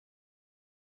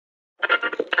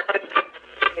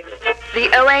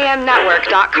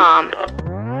TheOAMNetwork.com.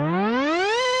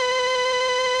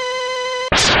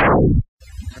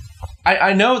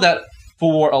 I know that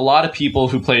for a lot of people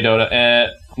who play Dota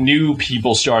and new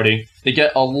people starting, they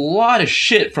get a lot of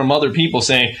shit from other people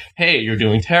saying, hey, you're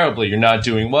doing terribly, you're not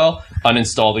doing well,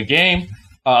 uninstall the game.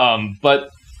 But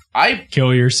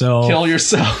Kill yourself.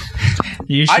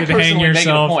 You should hang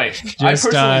yourself. I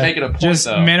personally make it a point. Just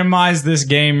minimize this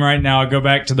game right now. Go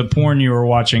back to the porn you were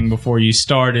watching before you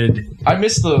started. I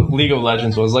miss the League of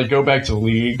Legends ones. Like, go back to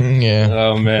League. Yeah.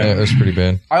 Oh, man. Yeah, it was pretty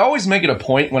bad. I always make it a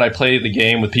point when I play the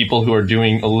game with people who are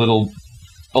doing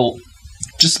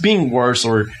just being worse,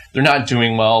 or they're not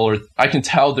doing well, or I can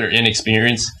tell they're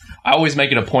inexperienced. I always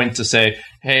make it a point to say,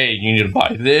 hey, you need to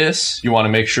buy this. You want to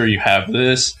make sure you have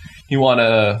this. You want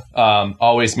to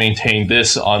always maintain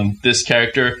this on this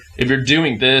character. If you're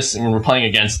doing this and we're playing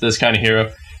against this kind of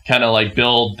hero, kind of like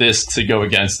build this to go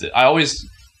against it. I always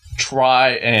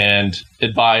try and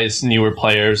advise newer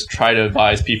players, try to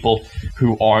advise people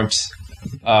who aren't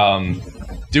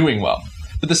doing well.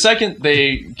 But the second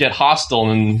they get hostile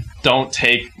and don't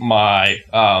take my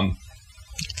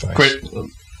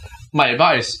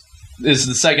advice is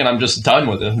the second I'm just done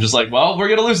with it. I'm just like, well, we're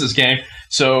going to lose this game.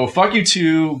 So fuck you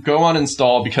too. Go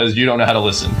uninstall because you don't know how to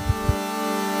listen.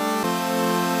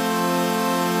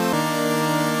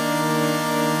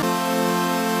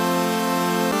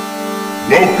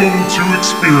 Welcome to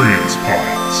Experience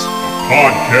Points, a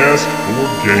podcast for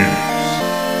gamers.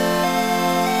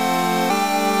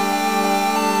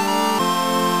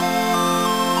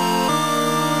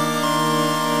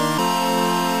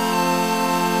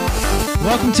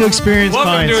 Welcome to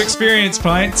Experience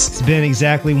Pints. It's been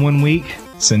exactly 1 week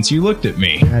since you looked at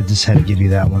me. I just had to give you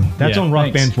that one. That's on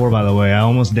Rock Band 4, by the way. I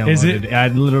almost downloaded Is it? I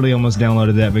literally almost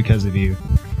downloaded that because of you.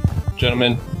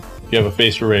 Gentlemen, you have a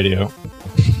face for radio.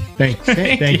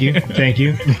 Thank you. Thank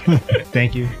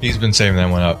you. He's been saving that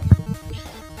one up.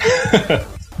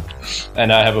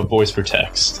 And I have a voice for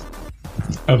text.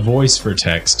 A voice for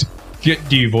text. Do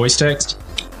you voice text?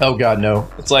 Oh, God, no.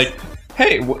 It's like,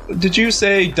 hey, did you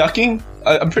say ducking?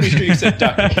 I'm pretty sure you said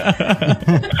ducking.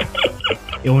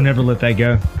 It will never let that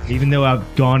go. Even though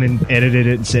I've gone and edited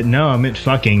it and said, no, I meant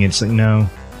fucking. It's like, no,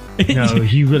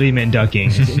 you really meant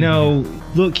ducking. No,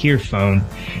 look here, phone.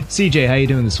 CJ, how you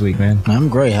doing this week, man? I'm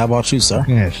great. How about you, sir?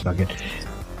 Yeah, fuck it.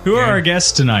 Who are our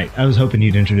guests tonight? I was hoping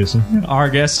you'd introduce them. Our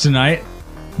guests tonight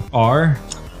are...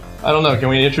 I don't know. Can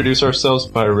we introduce ourselves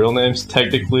by our real names?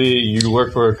 Technically, you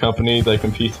work for a company that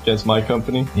competes against my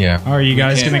company. Yeah. Are you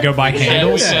guys going to go by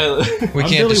handles? We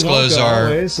can't disclose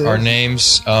our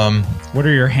names. What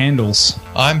are your handles?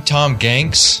 I'm Tom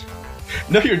Ganks.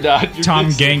 No, you're not. You're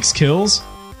Tom Ganks Kills?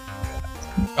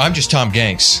 I'm just Tom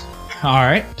Ganks. All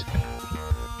right.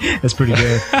 That's pretty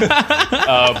good.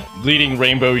 Bleeding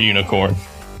Rainbow Unicorn.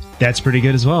 That's pretty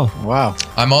good as well. Wow.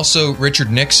 I'm also Richard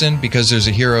Nixon because there's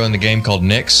a hero in the game called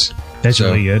Nix. That's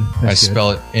really good. I spell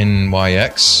it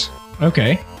N-Y-X.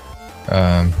 Okay.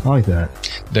 I like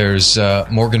that. There's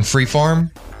Morgan Freefarm.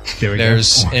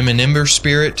 There's Ember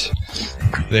Spirit.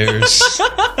 There's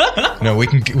no. We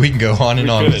can go on and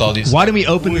on with all these. Why don't we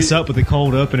open this up with a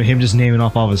cold open of him just naming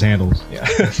off all of his handles? Yeah.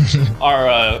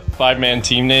 Our 5-man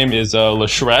team name is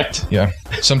LeShrect. Yeah.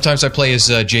 Sometimes I play as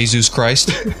J-Zeus Christ.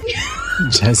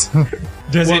 Does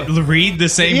it read the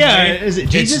same way? Is it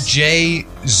Jesus? It's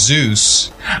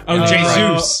J-Zeus. Oh,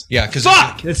 J-Zeus. Yeah, because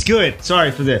fuck. That's good. Sorry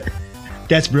for that.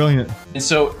 That's brilliant. And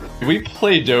so we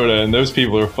play Dota, and those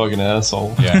people are fucking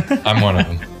assholes. Yeah, I'm one of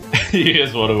them. He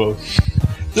is one of them.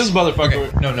 This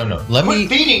motherfucker. Okay. No. Let me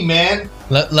feeding, man.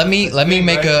 Let me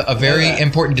make a very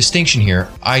important distinction here.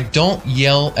 I don't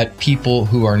yell at people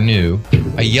who are new.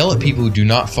 I yell at people who do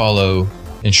not follow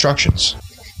instructions.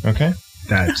 Okay.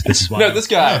 This is why. No, this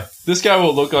guy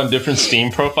will look on different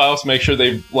Steam profiles, make sure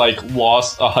they've like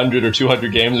lost 100 or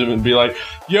 200 games, and be like,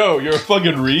 "Yo, you're a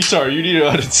fucking retard. You need to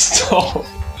uninstall."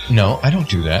 No, I don't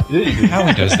do that.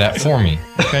 Howie does that for me.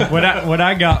 Okay. What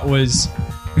I got was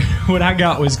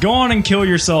go on and kill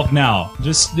yourself now.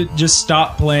 Just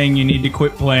stop playing. You need to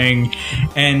quit playing.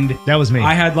 And that was me.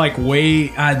 I had like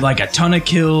a ton of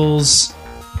kills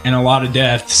and a lot of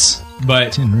deaths,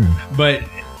 but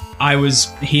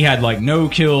he had like no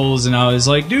kills, and I was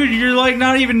like, dude, you're like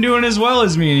not even doing as well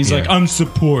as me. And he's like, I'm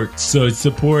support, so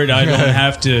support. I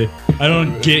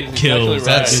don't get kills.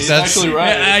 That's actually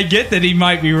right. I get that he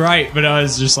might be right, but I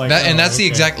was just like, and that's the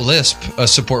exact lisp a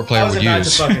support player would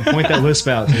use. To fucking point that lisp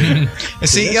out. Dude.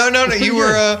 See, no,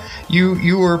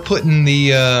 you were putting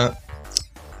the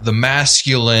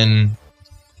masculine,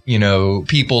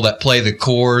 people that play the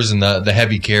cores and the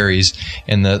heavy carries,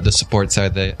 and the support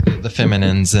side, the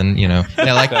feminines, and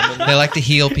they like to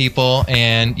heal people,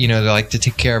 and they like to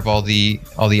take care of all the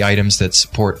items that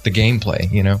support the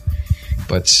gameplay.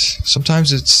 But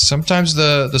sometimes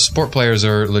the support players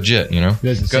are legit.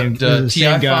 The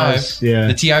TI-5, yeah.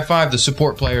 The TI-5, the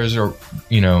support players are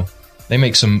they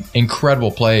make some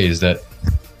incredible plays that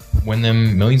win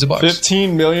them millions of bucks.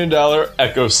 $15 million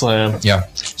Echo Slam. Yeah.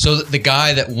 So the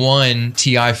guy that won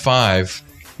TI-5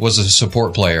 was a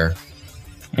support player.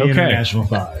 The International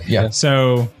 5. Yeah.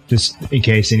 So just in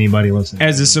case anybody listening.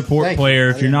 as a support player,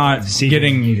 if you're not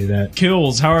getting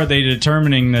kills, how are they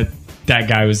determining that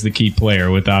guy was the key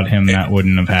player? Without him, that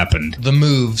wouldn't have happened. The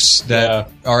moves that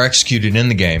are executed in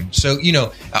the game. So,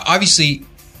 obviously,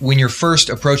 when you're first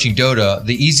approaching Dota,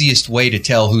 the easiest way to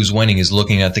tell who's winning is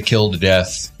looking at the kill to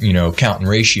death, count and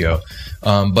ratio.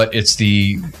 But it's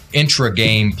the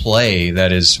intra-game play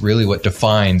that is really what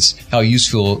defines how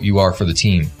useful you are for the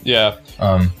team. Yeah.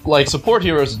 Support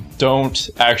heroes don't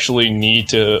actually need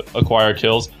to acquire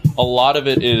kills. A lot of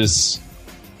it is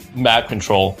map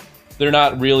control. They're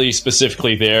not really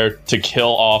specifically there to kill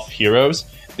off heroes.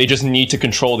 They just need to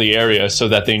control the area so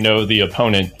that they know the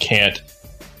opponent can't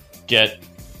get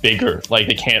bigger. Like,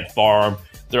 they can't farm.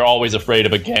 They're always afraid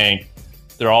of a gank.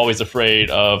 They're always afraid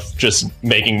of just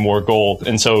making more gold.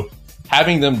 And so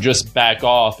having them just back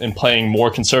off and playing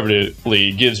more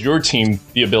conservatively gives your team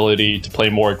the ability to play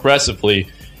more aggressively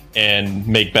and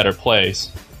make better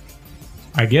plays.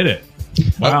 I get it.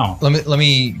 Wow. Let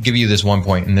me give you this one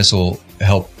point, and this will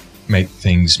help make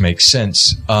things make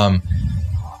sense. A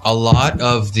lot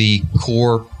of the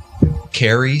core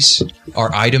carries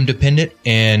are item dependent,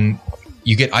 and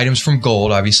you get items from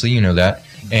gold, obviously, that.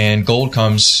 And gold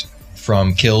comes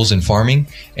from kills and farming.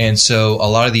 And so a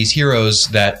lot of these heroes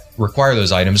that require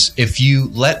those items, if you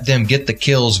let them get the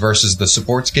kills versus the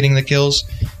supports getting the kills,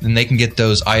 then they can get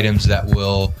those items that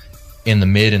will, in the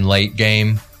mid and late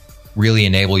game, really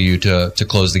enable you to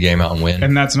close the game out and win.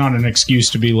 And that's not an excuse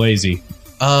to be lazy.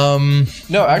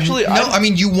 No, actually, I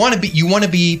mean, you want to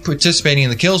be participating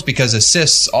in the kills because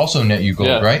assists also net you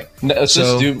gold, right?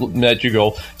 Assists do net you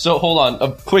gold. So hold on,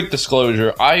 a quick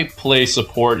disclosure: I play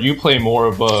support. You play more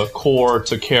of a core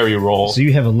to carry role. So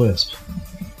you have a lisp.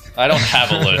 I don't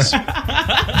have a lisp.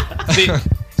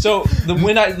 So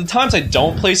the times I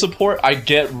don't play support, I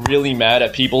get really mad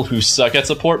at people who suck at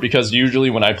support, because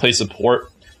usually when I play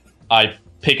support, I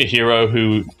pick a hero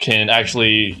who can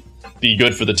actually be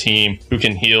good for the team, who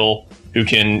can heal, who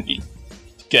can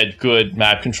get good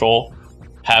map control,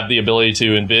 have the ability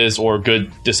to invis or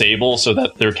good disable so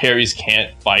that their carries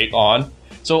can't fight on.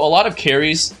 So a lot of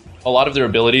carries, a lot of their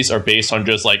abilities are based on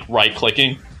just right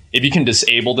clicking. If you can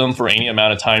disable them for any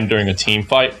amount of time during a team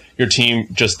fight, your team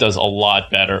just does a lot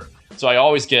better. So I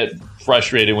always get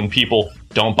frustrated when people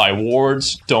don't buy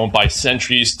wards, don't buy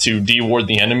sentries to deward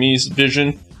the enemy's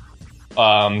vision.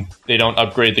 They don't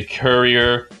upgrade the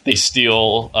courier. They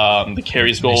steal the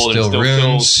carry's gold and steal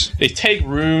kills. They take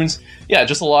runes. Yeah,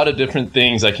 just a lot of different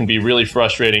things that can be really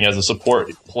frustrating as a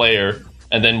support player,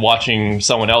 and then watching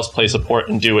someone else play support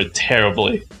and do it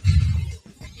terribly.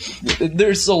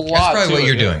 There's a lot. That's probably what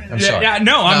you're doing. I'm sorry. Yeah,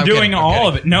 no, I'm doing all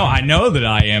of it. No, I know that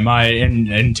I am.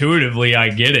 Intuitively, I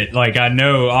get it. I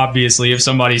know, obviously, if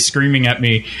somebody's screaming at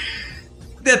me,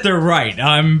 that they're right.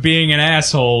 I'm being an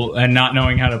asshole and not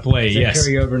knowing how to play. Does that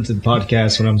carry over into the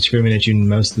podcast when I'm screaming at you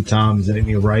most of the time? Is that make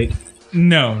me right?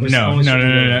 No.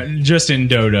 Just in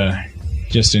Dota.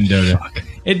 Fuck.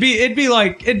 It'd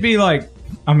be like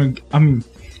I'm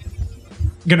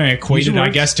gonna equate it, I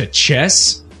guess, to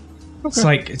chess.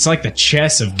 Okay. It's like the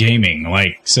chess of gaming.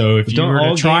 So if you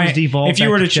were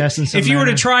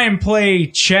to try and play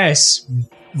chess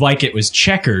like it was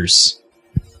checkers,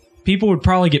 people would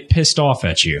probably get pissed off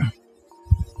at you.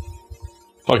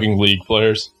 Fucking League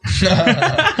players.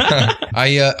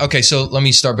 Okay, so let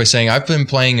me start by saying I've been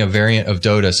playing a variant of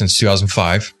Dota since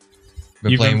 2005.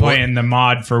 You've been playing the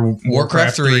mod for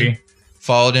Warcraft 3.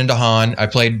 Followed into Han. I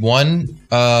played one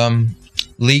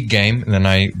League game, and then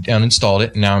I uninstalled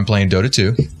it, and now I'm playing Dota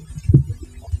 2.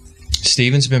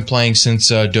 Steven's been playing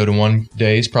since Dota 1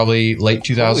 days, probably late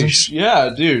 2000s. Yeah,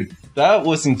 dude. That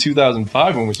was in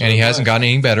 2005 when we started. And he hasn't gotten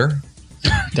any better.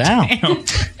 Damn.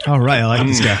 All right, I like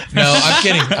this guy. No, I'm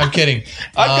kidding.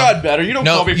 I've gotten better. You don't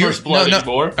call me First Blood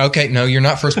anymore. Okay, no, you're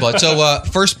not First Blood. So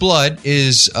First Blood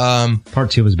is... Part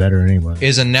 2 was better anyway.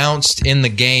 Is announced in the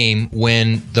game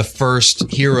when the first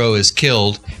hero is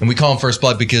killed. And we call him First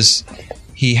Blood because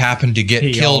he happened to get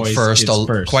killed first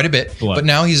quite a bit. But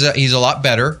now he's a lot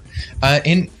better.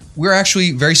 And we're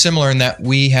actually very similar in that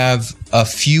we have a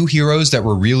few heroes that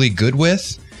we're really good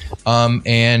with.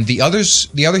 And the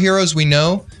other heroes, we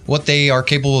know what they are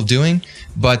capable of doing,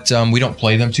 but we don't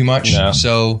play them too much. No.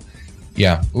 So,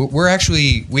 yeah, we're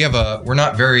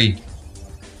not very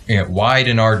wide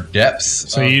in our depth.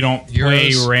 So you don't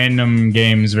play random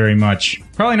games very much.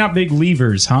 Probably not big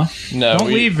leavers, huh? No, don't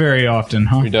leave very often,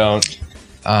 huh? We don't.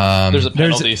 There's a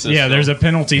penalty system. Yeah, there's a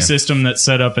penalty system that's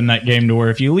set up in that game to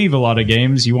where if you leave a lot of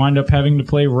games, you wind up having to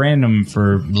play random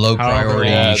for low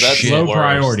priority. Yeah, that's low the worst.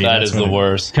 priority. That is the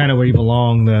worst. Kind of where you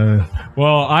belong, though.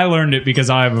 Well, I learned it because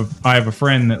I have a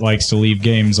friend that likes to leave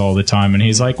games all the time, and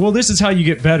he's like, "Well, this is how you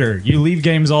get better. You leave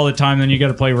games all the time, then you got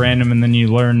to play random, and then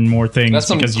you learn more things." That's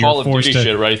some because Call you're of forced Duty to.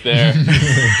 shit right there.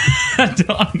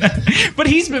 But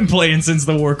he's been playing since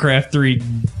the Warcraft 3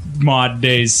 mod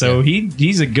days, so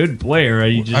he's a good player.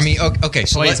 Okay,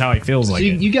 so plays how he feels So like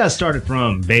it. you guys started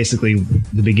from basically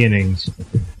the beginnings.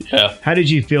 Yeah. How did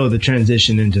you feel the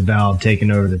transition into Valve taking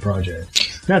over the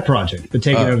project? Not project, but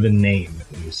taking over the name,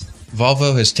 at least.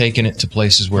 Volvo has taken it to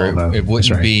places where Volvo, it wouldn't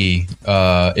that's right. be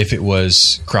if it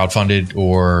was crowdfunded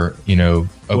or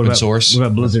open source. What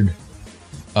about Blizzard?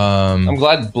 I'm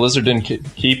glad Blizzard didn't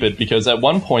keep it because at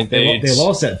one point They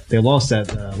lost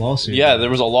that lawsuit. Yeah, there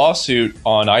was a lawsuit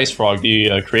on IceFrog,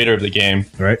 the creator of the game,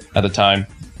 right at the time,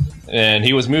 and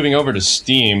he was moving over to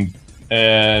Steam,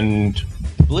 and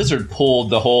Blizzard pulled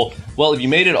the whole. Well, if you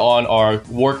made it on our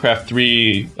Warcraft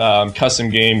 3 custom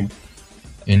game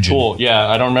Engine. tool, yeah,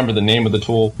 I don't remember the name of the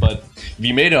tool, but if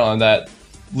you made it on that,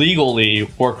 legally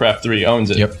Warcraft 3 owns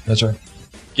it. Yep, that's right.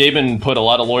 Gaben put a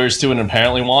lot of lawyers to it and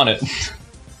apparently won it.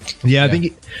 Yeah, I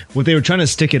think what they were trying to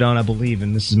stick it on, I believe,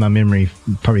 and this is my memory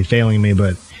probably failing me,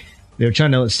 but they were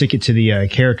trying to stick it to the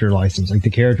character license. Like the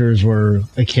characters were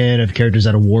akin of characters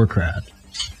out of Warcraft.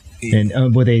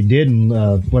 And what they did,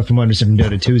 what from what I understand from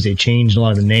Dota 2, is they changed a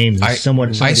lot of the names.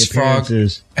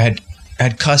 IceFrog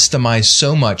had customized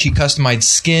so much. He customized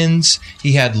skins.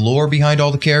 He had lore behind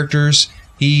all the characters.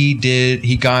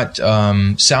 He got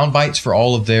sound bites for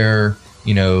all of their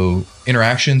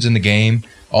interactions in the game.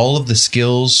 All of the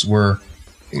skills were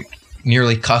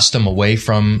nearly custom away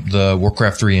from the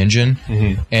Warcraft 3 engine.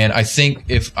 Mm-hmm. And I think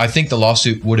the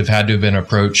lawsuit would have had to have been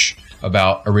approached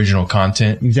about original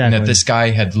content. Exactly. And that this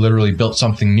guy had literally built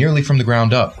something nearly from the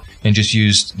ground up and just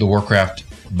used the Warcraft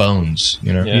bones,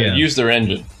 Yeah, use their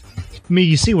engine. I mean,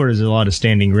 you see where there's a lot of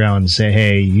standing ground to say,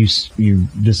 hey,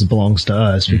 this belongs to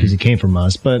us because it came from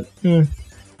us. But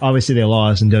obviously they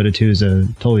lost, and Dota 2 is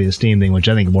totally a Steam thing, which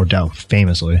I think worked out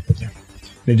famously. Yeah.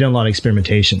 They've done a lot of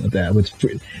experimentation with that.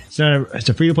 It's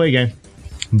a free-to-play game,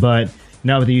 but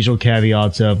not with the usual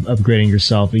caveats of upgrading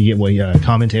yourself. You get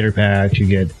commentator packs, you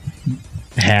get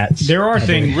hats. There are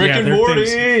things. Rick and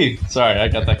Morty! Sorry, I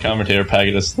got that commentator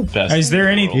pack. That's the best. Is there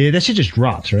any... Yeah, that shit just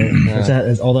drops, right?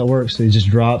 That's all that works. It just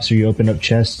drops, or you open up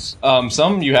chests.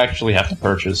 Some you actually have to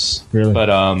purchase. Really? But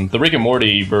the Rick and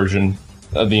Morty version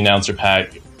of the announcer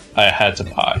pack, I had to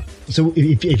buy. So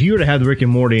if you were to have the Rick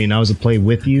and Morty and I was to play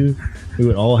with you, we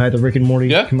would all have the Rick and Morty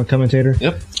commentator?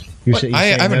 Yep. I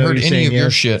haven't heard any of your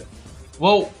shit.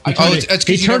 Well, it's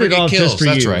because you never get kills.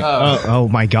 That's right. Oh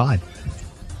my god.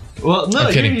 Well, no,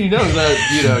 you know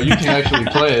that you can actually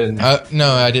play it.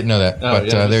 No, I didn't know that. But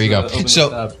there you go.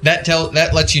 So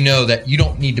that lets you know that you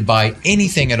don't need to buy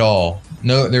anything at all.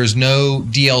 No, there's no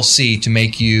DLC to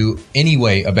make you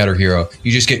anyway a better hero.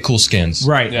 You just get cool skins.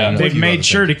 Right. Yeah. They've made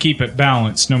sure to keep it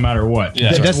balanced no matter what.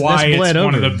 Yeah. That's why it's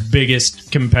one of the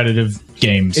biggest competitive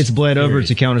games. It's bled over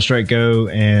to Counter-Strike Go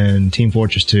and Team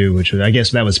Fortress 2, which I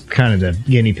guess that was kind of the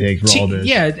guinea pig for all this.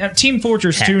 Yeah, Team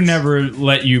Fortress 2 never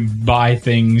let you buy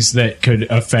things that could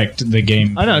affect the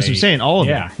game. I know, that's what I'm saying. All of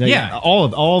it.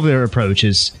 All of their approach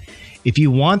is, if you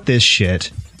want this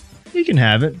shit, you can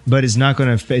have it, but it's not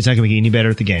going to make you any better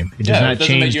at the game. It does not doesn't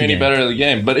change make you the any game. better at the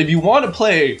game. But if you want to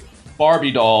play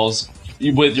Barbie dolls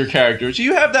with your characters,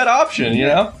 you have that option.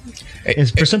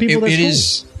 For some people, that's it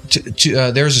is.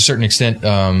 There's a certain extent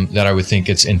that I would think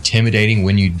it's intimidating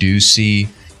when you do see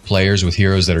players with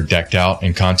heroes that are decked out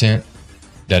in content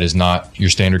that is not your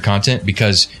standard content,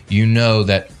 because you know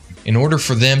that in order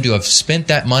for them to have spent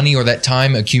that money or that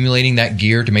time accumulating that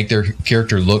gear to make their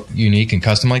character look unique and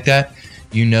custom like that,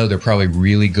 they're probably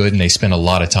really good and they spend a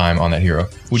lot of time on that hero.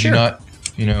 Would you not?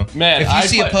 Man, if you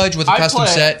see a Pudge with a custom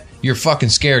set, you're fucking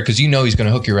scared because he's going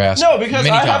to hook your ass. No, because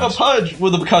many I have times. a Pudge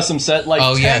with a custom set. Like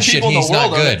 10 people in the he's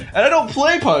world not good. and I don't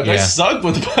play Pudge. I suck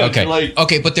with Pudge.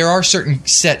 Okay, but there are certain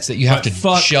sets that you have to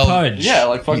shell. Pudge. Yeah,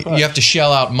 like fuck Pudge. You have to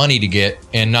shell out money to get,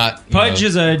 and not Pudge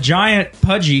is a giant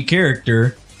pudgy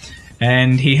character.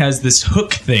 and he has this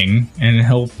hook thing, and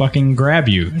he'll fucking grab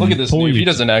you. Look at this noob. He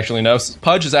doesn't actually know.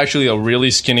 Pudge is actually a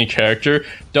really skinny character.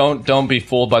 Don't be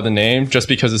fooled by the name. Just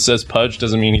because it says Pudge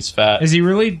doesn't mean he's fat. Is he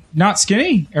really not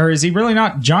skinny? Or is he really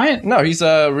not giant? No, he's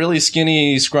a really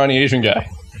skinny, scrawny Asian guy.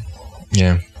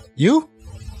 Yeah. You?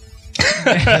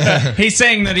 He's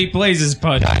saying that he plays as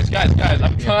Pudge. Guys,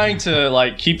 I'm trying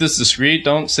to keep this discreet.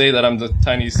 Don't say that I'm the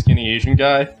tiny, skinny Asian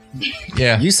guy.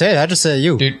 Yeah. You said it. I just said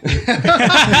you. Dude.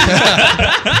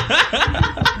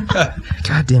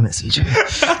 God damn it, CJ.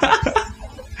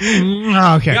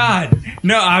 Okay. God,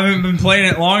 no, I haven't been playing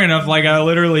it long enough. I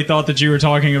literally thought that you were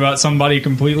talking about somebody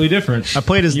completely different. I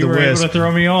played as You the were able Wisp. to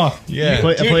throw me off. Yeah. I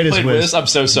played as Wisp. I'm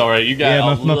so sorry. You got Yeah,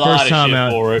 my a lot first of time shit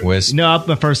out. for it. Wisp. No,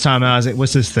 my first time out, I was like,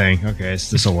 what's this thing? Okay,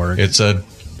 this will work. It's a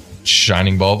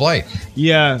shining ball of light.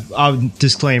 Yeah,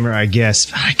 disclaimer, I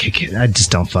guess. I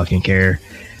just don't fucking care.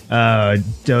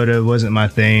 Dota wasn't my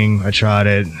thing. I tried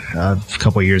it a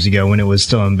couple years ago when it was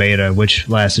still in beta, which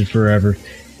lasted forever.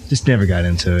 Just never got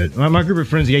into it. My group of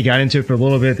friends got into it for a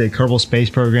little bit. The Kerbal Space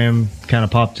Program kind of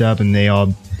popped up, and we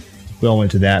all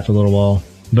went to that for a little while.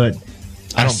 But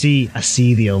I see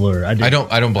the allure. I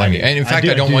don't blame you. And in fact,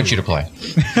 I don't want you to play.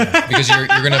 Because you're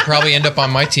going to probably end up on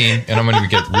my team, and I'm going to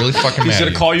get really fucking mad. He's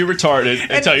going to call you retarded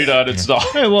and tell you not to install.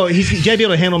 Hey, well, he's got to be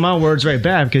able to handle my words right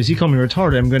back, because you call me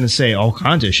retarded, I'm going to say all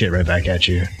kinds of shit right back at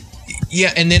you.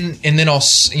 Yeah, and then I'll,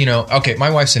 okay, my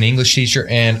wife's an English teacher,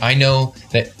 and I know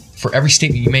that for every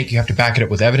statement you make, you have to back it up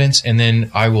with evidence, and then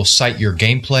I will cite your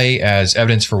gameplay as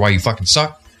evidence for why you fucking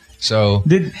suck. So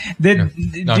do you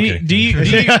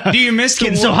miss the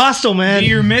Getting so hostile, man. Do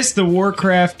you miss the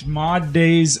Warcraft mod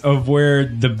days of where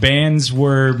the bans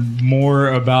were more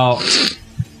about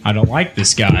I don't like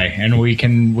this guy, and we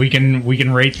can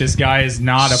rate this guy as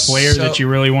not a player that you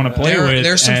really want to play with.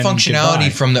 There's some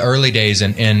functionality from the early days,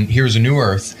 and Heroes of New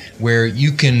Earth, where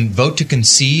you can vote to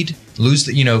concede,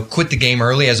 quit the game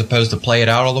early as opposed to play it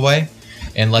out all the way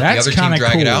and let the other team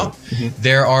drag it out.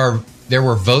 Mm-hmm. There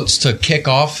were votes to kick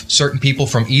off certain people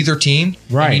from either team.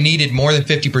 Right. And you needed more than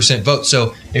 50% votes.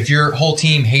 So if your whole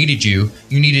team hated you,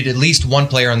 you needed at least one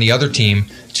player on the other team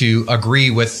to agree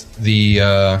with the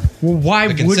why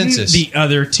the wouldn't consensus. the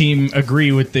other team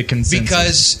agree with the consensus?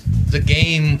 Because the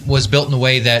game was built in a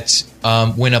way that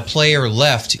when a player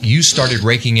left, you started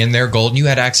raking in their gold and you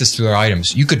had access to their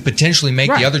items. You could potentially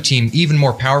make the other team even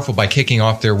more powerful by kicking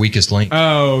off their weakest link.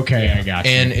 Oh, okay, I got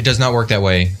you. And it does not work that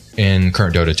way in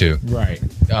current Dota 2. Right.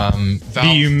 Valve, do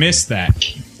you miss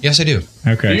that? Yes, I do.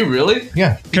 Okay. Do you really?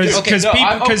 Yeah.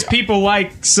 Because people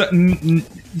like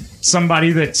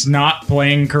somebody that's not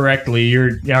playing correctly,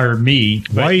 or me.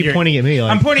 Why are you pointing at me?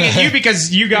 I'm pointing at you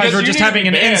because you guys are just having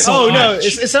an insult. Oh no, match.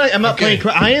 it's not. I'm not playing.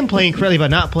 I am playing correctly, but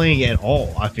not playing at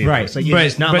all. I feel right. It's like,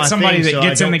 it's not but my somebody thing, that so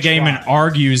gets I in the don't game try. and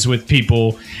argues with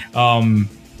people.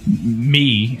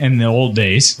 Me in the old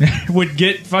days would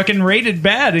get fucking rated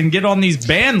bad and get on these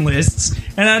ban lists,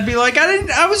 and I'd be like,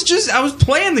 I was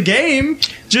playing the game,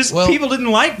 people didn't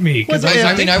like me.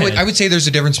 I would say there's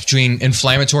a difference between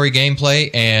inflammatory gameplay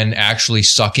and actually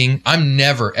sucking. I'm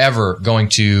never ever going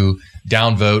to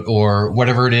downvote or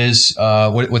whatever it is.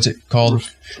 What's it called?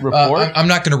 Report. I'm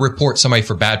not going to report somebody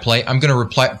for bad play. I'm going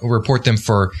to report them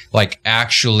for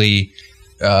actually.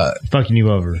 Fucking you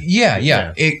over. Yeah.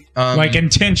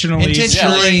 Intentionally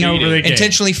screwing over the game.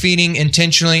 Intentionally feeding, and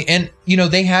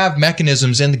they have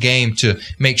mechanisms in the game to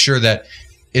make sure that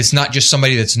it's not just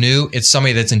somebody that's new, it's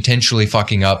somebody that's intentionally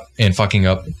fucking up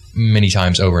many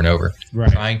times over and over.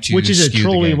 Right. Trying to Which is a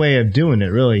trolly way of doing it,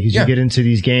 really, because you get into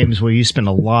these games where you spend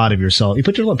a lot of yourself, you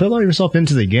put a lot of yourself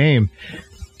into the game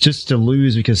just to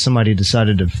lose because somebody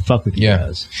decided to fuck with you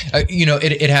guys.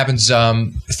 It happens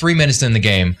 3 minutes in the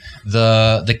game.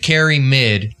 The carry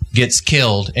mid gets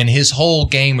killed, and his whole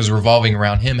game was revolving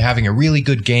around him having a really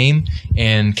good game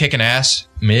and kicking ass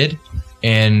mid,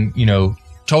 and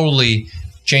totally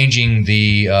changing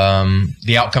the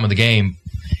outcome of the game.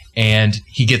 And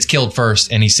he gets killed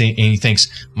first, and he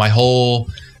thinks my whole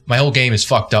game is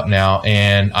fucked up now,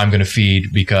 and I'm going to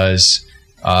feed because.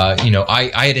 I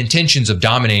had intentions of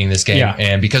dominating this game,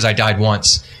 and because I died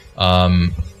once,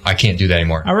 I can't do that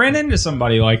anymore. I ran into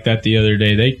somebody like that the other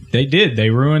day. They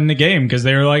ruined the game because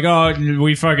they were like, "Oh,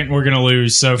 we're gonna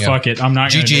lose, so fuck it. I'm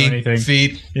not gonna do anything."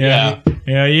 Feed. Yeah.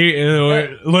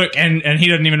 You look, and he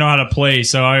doesn't even know how to play,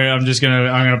 so I'm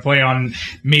gonna play on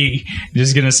me.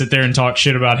 Just gonna sit there and talk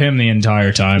shit about him the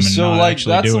entire time. And so not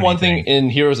actually that's do the one anything. thing in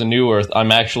Heroes of New Earth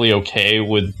I'm actually okay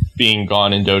with being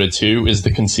gone in Dota 2 is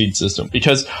the concede system,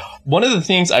 because one of the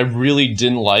things I really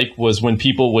didn't like was when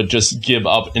people would just give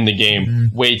up in the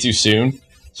game way too soon.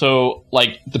 So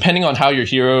depending on how your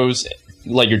heroes,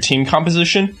 your team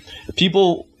composition,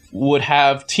 people would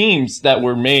have teams that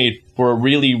were made for a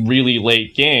really, really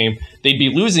late game. They'd be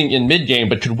losing in mid-game,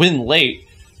 but could win late.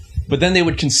 But then they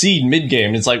would concede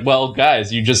mid-game. It's like, well,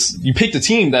 guys, you picked a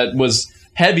team that was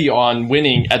heavy on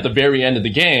winning at the very end of the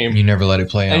game. You never let it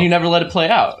play out. And you never let it play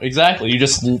out. Exactly. You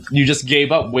just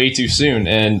gave up way too soon.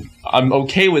 And I'm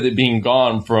okay with it being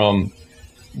gone from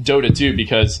Dota 2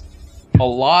 because a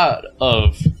lot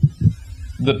of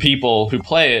the people who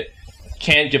play it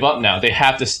can't give up now. They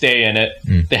have to stay in it.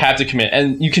 They have to commit.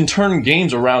 And you can turn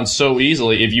games around so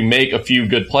easily if you make a few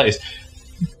good plays.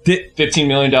 $15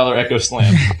 million Echo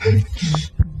Slam.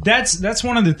 That's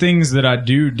one of the things that I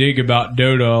do dig about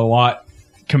Dota a lot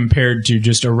compared to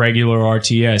just a regular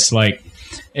RTS. Like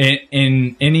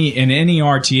in any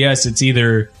RTS, it's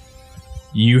either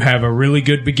you have a really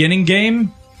good beginning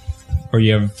game, or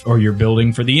you're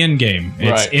building for the end game.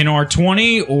 It's Right. in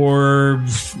R20, or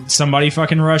somebody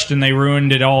fucking rushed and they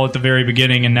ruined it all at the very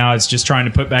beginning, and now it's just trying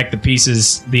to put back the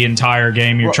pieces the entire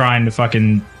game. You're trying to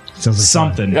fucking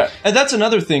something. Yeah, and that's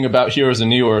another thing about Heroes of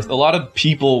New Earth. A lot of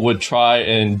people would try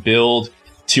and build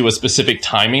to a specific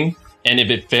timing, and if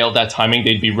it failed that timing,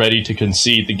 they'd be ready to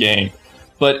concede the game.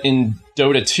 But in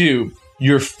Dota 2,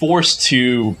 you're forced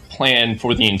to plan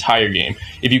for the entire game.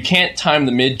 If you can't time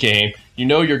the mid game, you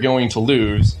know you're going to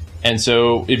lose, and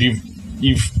so if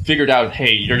you've figured out,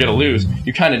 hey, you're going to lose,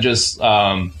 you kind of just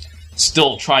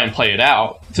still try and play it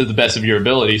out to the best of your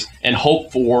abilities and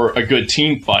hope for a good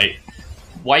team fight.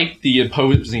 Wipe the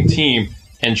opposing team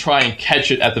and try and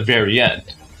catch it at the very end.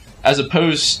 As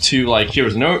opposed to like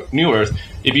Heroes of New Earth,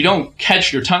 if you don't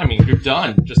catch your timing, you're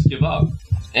done. Just give up.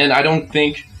 And I don't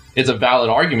think it's a valid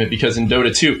argument because in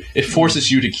Dota 2, it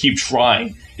forces you to keep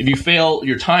trying. If you fail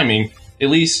your timing, at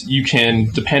least you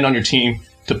can depend on your team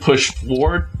to push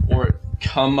forward or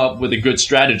come up with a good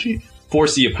strategy.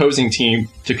 Force the opposing team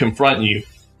to confront you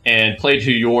and play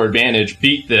to your advantage,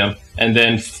 beat them, and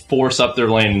then force up their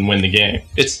lane and win the game.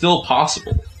 It's still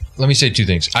possible. Let me say two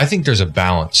things. I think there's a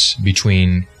balance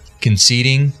between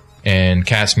conceding and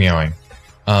cats meowing.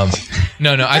 No.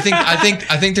 I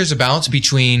think there's a balance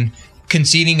between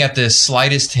conceding at the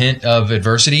slightest hint of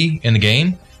adversity in the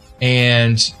game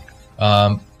and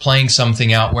playing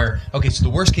something out where. Okay, so the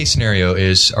worst case scenario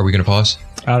is. Are we going to pause?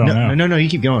 I don't know. No. You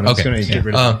keep going. I'm just going to get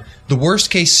rid of it. The worst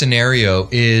case scenario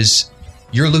is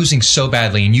you're losing so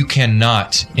badly and you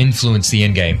cannot influence the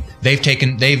end game.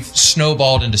 They've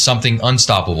snowballed into something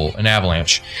unstoppable, an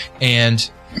avalanche, and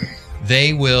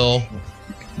they will.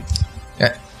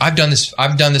 I've done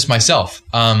this myself.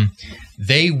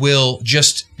 They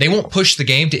won't push the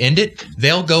game to end it.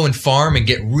 They'll go and farm and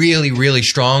get really, really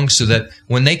strong so that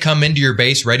when they come into your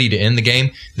base ready to end the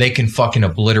game, they can fucking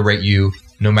obliterate you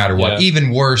no matter what,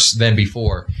 even worse than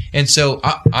before. And so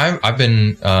I've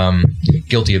been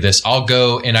guilty of this. I'll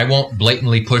go and I won't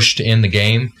blatantly push to end the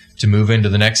game to move into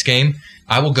the next game.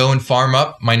 I will go and farm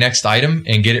up my next item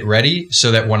and get it ready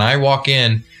so that when I walk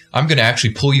in, I'm going to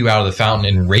actually pull you out of the fountain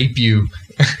and rape you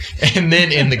and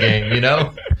then end the game, you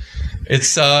know?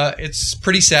 It's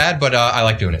pretty sad, but I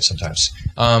like doing it sometimes.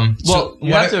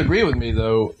 You have to agree with me,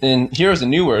 though. In Heroes of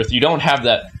New Earth, you don't have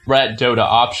that rat Dota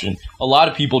option. A lot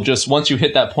of people just, once you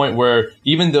hit that point where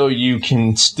even though you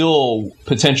can still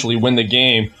potentially win the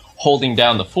game holding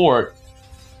down the fort,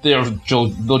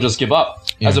 they'll just give up.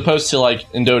 Yeah. As opposed to, like,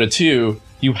 in Dota 2,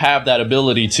 you have that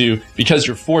ability to, because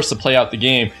you're forced to play out the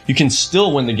game, you can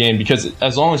still win the game because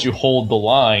as long as you hold the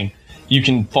line, you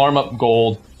can farm up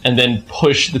gold and then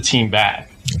push the team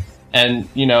back. And,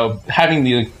 you know, having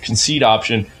the concede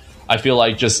option, I feel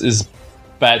like just is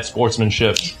bad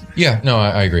sportsmanship. Yeah, no,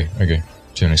 I agree. I agree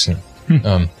to an extent.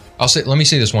 Let me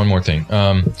say this one more thing.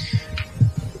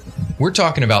 We're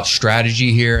talking about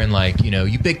strategy here and like, you know,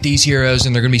 you pick these heroes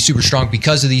and they're going to be super strong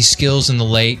because of these skills in the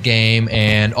late game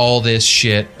and all this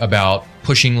shit about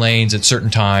pushing lanes at certain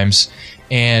times.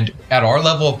 And at our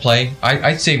level of play,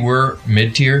 I'd say we're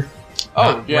mid-tier.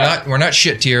 We're not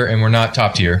shit tier and we're not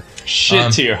top tier.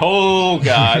 Shit tier. Oh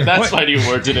god, that's my new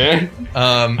word today.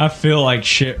 I feel like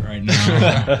shit right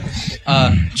now.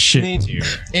 Shit tier.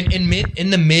 In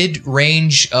the mid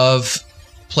range of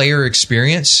player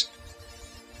experience,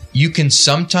 you can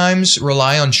sometimes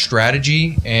rely on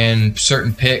strategy and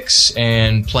certain picks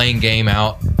and playing game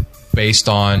out based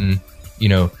on, you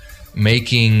know,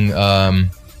 making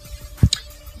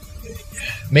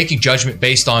judgment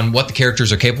based on what the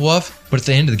characters are capable of. But at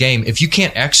the end of the game, if you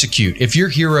can't execute, if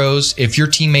your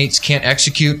teammates can't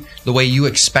execute the way you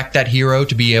expect that hero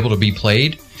to be able to be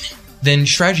played, then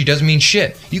strategy doesn't mean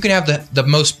shit. You can have the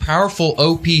most powerful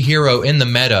OP hero in the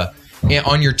meta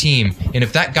on your team, and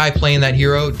if that guy playing that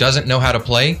hero doesn't know how to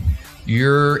play,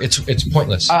 it's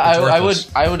pointless.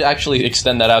 I would actually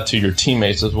extend that out to your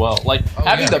teammates as well. Like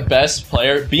the best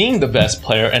player, being the best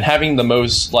player, and having the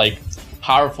most like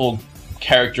powerful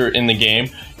character in the game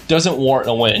doesn't warrant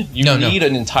a win. You need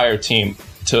an entire team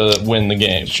to win the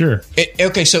game. Sure.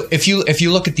 Okay, so if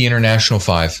you look at the International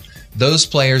 5, those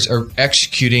players are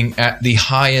executing at the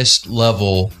highest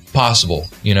level possible.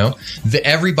 You know,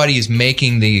 everybody is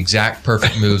making the exact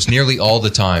perfect moves nearly all the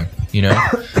time. You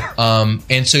know,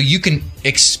 and so you can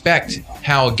expect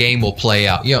how a game will play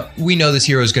out. You know, we know this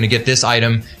hero is going to get this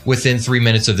item within 3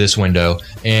 minutes of this window,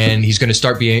 and he's going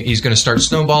to start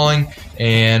snowballing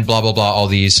and blah blah blah. All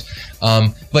these,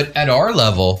 but at our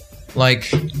level, like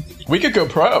we could go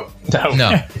pro.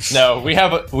 No, we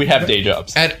have day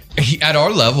jobs. At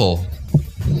our level,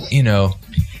 you know,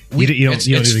 you don't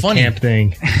do the funny. camp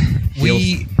thing.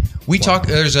 We talk.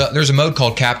 There's a mode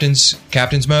called Captain's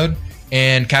Mode.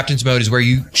 And Captain's Mode is where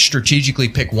you strategically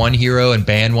pick one hero and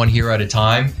ban one hero at a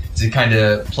time to kind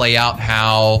of play out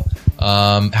how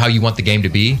you want the game to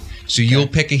be. So you'll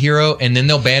pick a hero, and then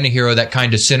they'll ban a hero that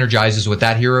kind of synergizes with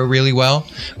that hero really well,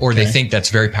 or they think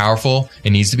that's very powerful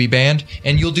and needs to be banned,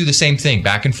 and you'll do the same thing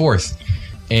back and forth.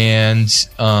 And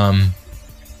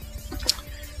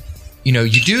you know,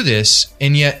 you do this,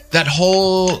 and yet that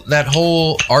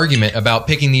whole argument about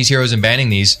picking these heroes and banning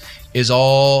these is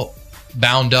all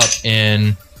bound up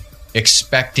in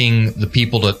expecting the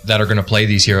people that are going to play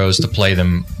these heroes to play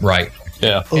them right.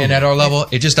 Yeah. And at our level,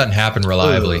 it just doesn't happen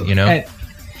reliably, you know?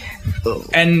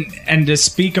 And to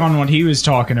speak on what he was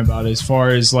talking about as far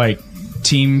as like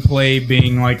team play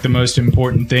being like the most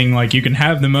important thing, like you can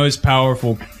have the most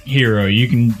powerful hero.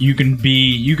 You could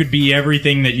be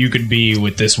everything that you could be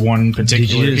with this one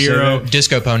particular hero.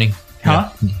 Disco Pony.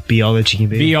 Huh? Be all that you can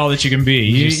be. Be all that you can be.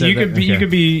 You could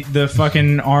be the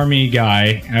fucking army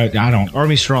guy.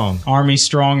 Army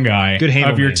strong guy. Good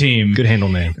handle of your man. team. Good handle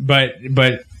man. But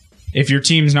if your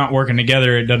team's not working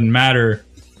together, it doesn't matter.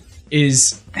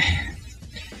 Is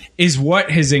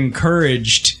what has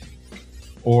encouraged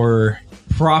or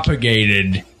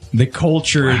propagated the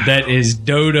culture that is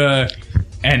Dota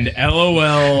and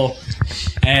LOL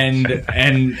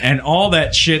and all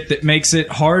that shit that makes it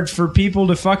hard for people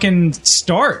to fucking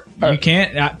start. You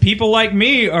can't. People like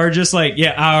me are just like,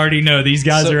 yeah, I already know these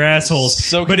guys are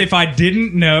assholes. But if I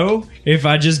didn't know, if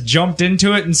I just jumped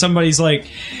into it and somebody's like,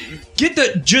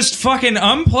 just fucking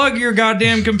unplug your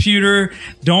goddamn computer.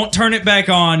 Don't turn it back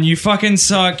on. You fucking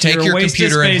suck. Take your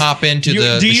computer and hop into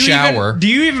the shower. Do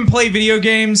you even play video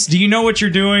games? Do you know what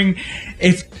you're doing?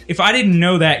 If I didn't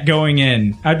know that going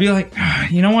in, I'd be like,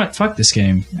 you know what? Fuck this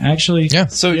game. Actually, yeah.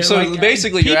 So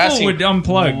basically, you're asking, would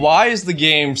unplug. Why is the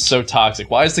game so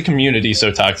toxic? Why is the community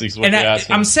so toxic? Is what you're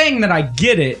asking. I'm saying that I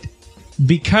get it.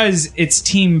 Because it's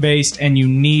team-based and you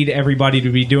need everybody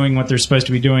to be doing what they're supposed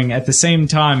to be doing. At the same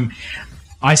time,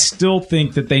 I still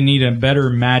think that they need a better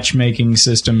matchmaking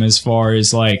system as far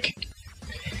as, like,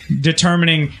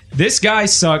 determining this guy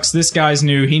sucks, this guy's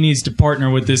new, he needs to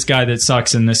partner with this guy that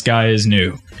sucks, and this guy is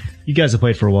new. You guys have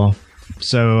played for a while.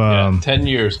 So, 10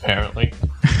 years, apparently.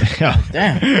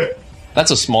 Damn.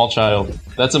 That's a small child.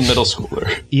 That's a middle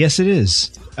schooler. Yes, it is.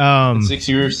 6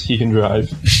 years, he can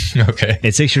drive. Okay.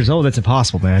 At 6 years old, that's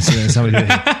impossible, man. That's how we do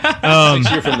it.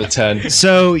 6 years from the 10.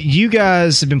 So you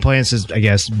guys have been playing since, I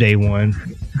guess, day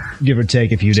one, give or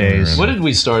take a few days. What did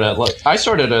we start at? Like, I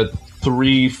started at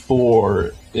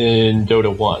 3-4 in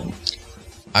Dota 1.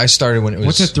 I started when it was...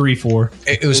 What's a 3-4?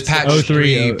 It was patch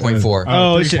 3.4.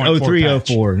 Oh, it's an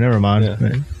 0304. Never mind.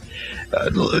 Yeah.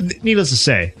 Needless to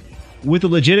say, with the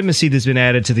legitimacy that's been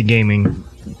added to the gaming,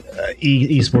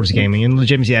 esports gaming, and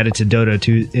legitimacy added to Dota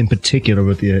 2 in particular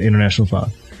with the International 5,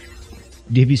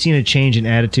 have you seen a change in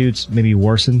attitudes, maybe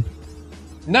worsen?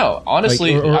 No,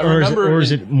 honestly, like, I remember... Or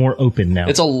is it more open now?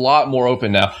 It's a lot more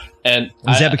open now. And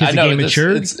is that because the game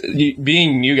matured?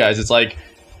 Being you guys, it's like,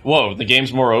 whoa, the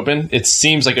game's more open? It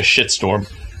seems like a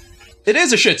shitstorm. It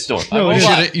is a shitstorm. No,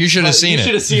 you should have seen it. You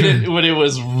should have seen it when it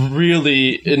was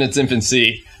really in its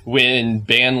infancy, when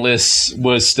ban lists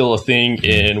was still a thing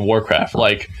in Warcraft.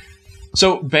 Like,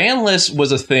 so ban list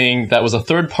was a thing that was a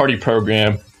third-party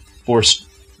program for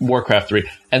Warcraft 3,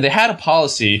 and they had a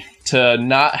policy to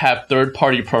not have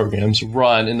third-party programs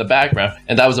run in the background,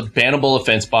 and that was a bannable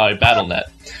offense by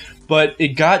Battle.net. But it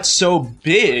got so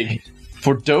big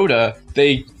for Dota,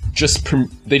 they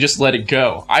just let it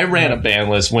go. I ran a ban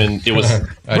list when it was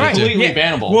completely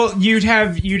bannable. Well, you'd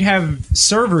have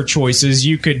server choices.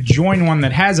 You could join one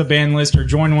that has a ban list or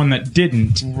join one that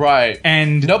didn't. Right.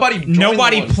 And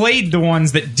nobody played the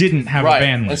ones that didn't have a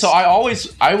ban list. And so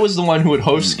I was the one who would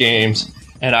host games,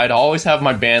 and I'd always have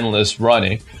my ban list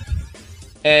running.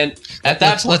 And at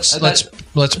that point,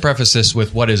 let's preface this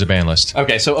with what is a ban list.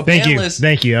 Okay, so a ban list.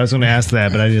 Thank you. I was going to ask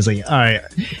that, but I was like, all right.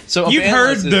 So You've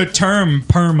heard the term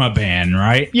permaban,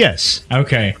 right? Yes.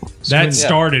 Okay, that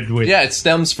started with it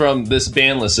stems from this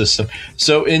ban list system.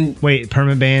 So wait,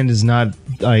 permaban is not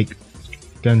like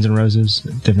Guns N' Roses.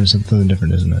 Something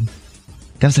different, isn't it?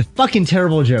 That was a fucking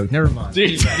terrible joke. Never mind.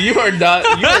 Dude, you are not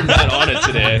on it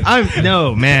today.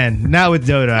 No, man, not with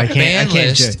Dota. I can't. Ban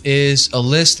list is a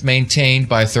list maintained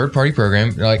by a third-party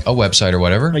program, like a website or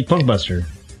whatever, like Punkbuster.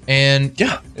 And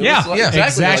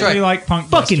exactly like Punkbuster.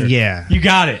 Fucking yeah, you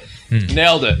got it.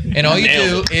 Nailed it. And all you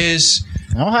do is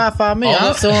don't high five me.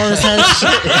 I'm still on this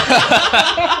shit.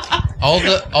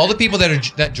 all the people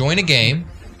that join a game.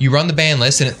 You run the ban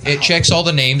list, and it checks all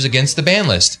the names against the ban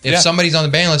list. If somebody's on the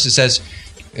ban list, it says,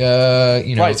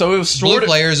 right. So it was blue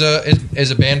player is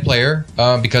a banned player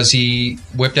because he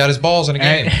whipped out his balls in a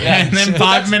game. And then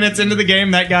 5 minutes into the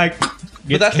game, that guy.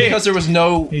 But that's because there was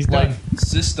no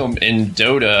system in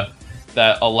Dota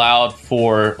that allowed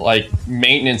for like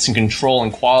maintenance and control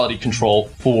and quality control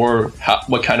for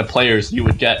what kind of players you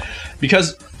would get.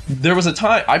 Because there was a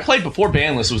time I played before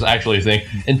ban list was actually a thing,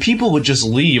 and people would just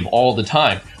leave all the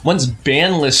time. Once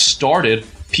ban list started,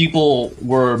 people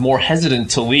were more hesitant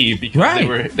to leave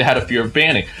because they had a fear of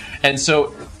banning. And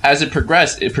so as it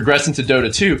progressed into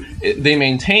Dota 2. They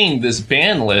maintained this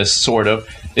ban list, sort of.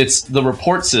 It's the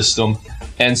report system,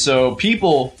 and so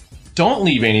people don't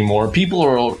leave anymore. People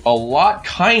are a lot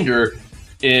kinder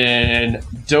in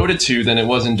Dota 2 than it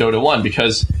was in Dota 1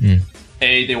 because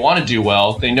they want to do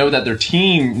well. They know that their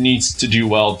team needs to do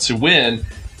well to win.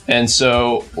 And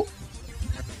so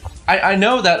I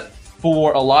know that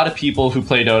for a lot of people who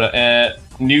play Dota and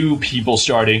new people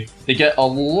starting, they get a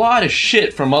lot of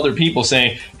shit from other people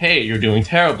saying, hey, you're doing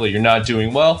terribly, you're not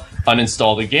doing well,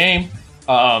 uninstall the game.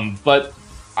 But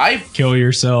kill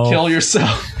yourself.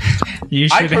 You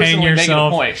should hang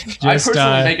yourself. I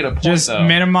personally make it a point. Just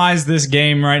minimize this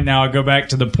game right now. Go back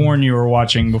to the porn you were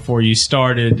watching before you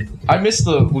started. I missed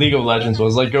the League of Legends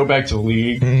ones. Like, go back to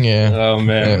League. Yeah. Oh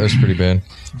man, yeah, it was pretty bad.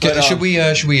 But, should we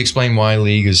explain why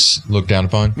League is looked down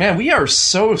upon? Man, we are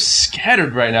so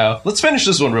scattered right now. Let's finish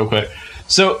this one real quick.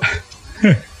 So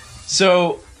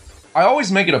I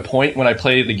always make it a point when I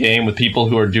play the game with people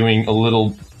who are doing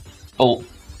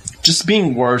just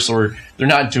being worse, or they're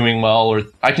not doing well, or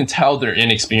I can tell they're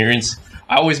inexperienced.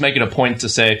 I always make it a point to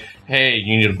say, hey,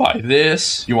 you need to buy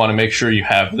this. You want to make sure you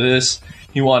have this.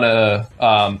 You want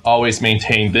to always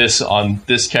maintain this on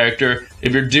this character.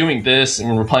 If you're doing this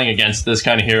and we're playing against this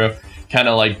kind of hero, kind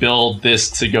of like build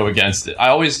this to go against it. I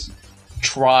always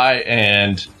try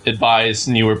and advise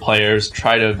newer players,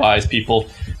 try to advise people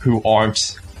who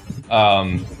aren't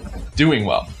doing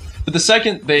well. But the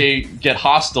second they get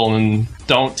hostile and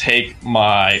don't take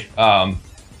my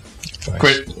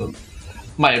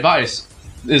advice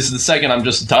is the second I'm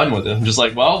just done with it. I'm just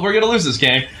like, well, we're going to lose this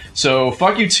game. So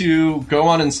fuck you two, go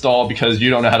uninstall because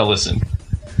you don't know how to listen.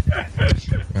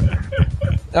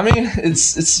 I mean,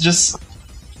 it's just...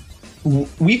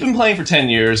 We've been playing for 10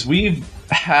 years. We've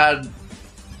had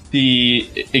the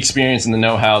experience and the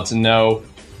know-how to know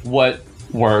what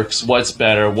works, what's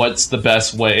better, what's the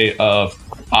best way of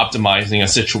optimizing a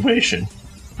situation.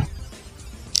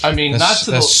 I mean,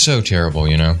 that's so terrible,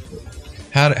 you know.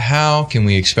 How can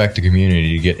we expect the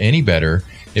community to get any better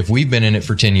if we've been in it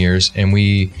for 10 years and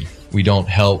we don't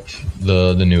help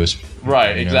the newest?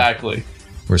 Right, exactly.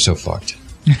 We're so fucked.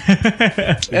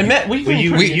 And Matt, we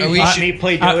should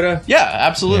play Dota. Yeah,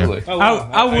 absolutely. Yeah. Oh, wow.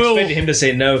 I will. I expected him to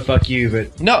say no, fuck you,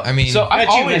 but no. I mean, so I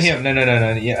always him. No.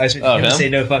 Yeah, I expected him to say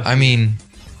no, fuck you. I mean,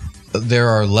 there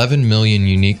are 11 million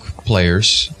unique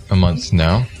players a month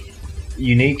now.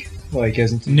 Unique, like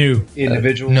as new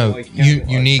individual. No, like,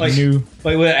 unique. Like, new.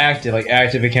 Like what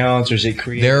active accounts, or is it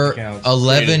creative there accounts?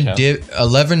 There are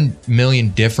 11 million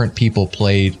different people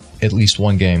played at least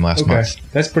one game last month.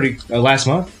 That's pretty. Last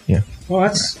month. Yeah. Well,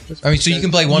 that's I mean, so you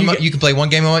can play you can play one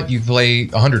game a month. You can play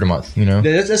 100 a month. You know,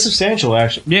 that's substantial,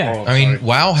 actually. Yeah. I mean,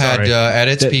 WoW had at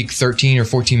its peak 13 or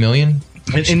 14 million.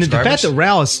 And the fact that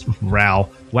WoW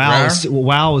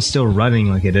is still running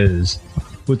like it is,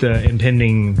 with the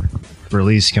impending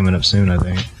release coming up soon, I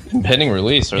think. Impending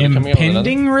release? Are they coming out with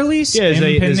impending release? Yeah,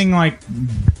 impending like.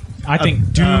 I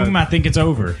think Doom. I think it's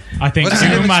over. I think what's Doom.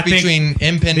 the difference between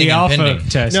impending the and alpha pending?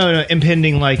 test. No,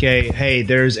 impending like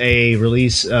there's a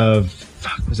release of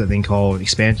what's that thing called?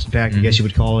 Expansion pack, I guess you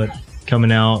would call it,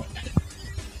 coming out.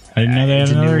 I didn't know they had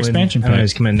another expansion pack.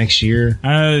 It's coming out next year.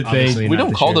 We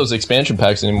don't call those expansion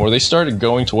packs anymore. They started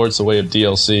going towards the way of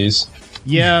DLCs.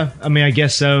 Yeah, I mean, I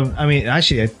guess so. I mean,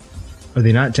 actually, Are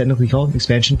they not technically called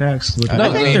expansion packs? No,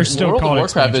 I think they're still World of called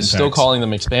Warcraft expansion is still packs. calling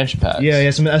them expansion packs. Yeah,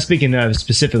 yes. I'm speaking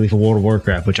specifically for World of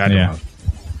Warcraft, which I don't know.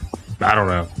 I don't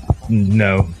know.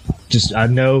 No. Just, I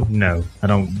know. No. I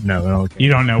don't know. I don't care.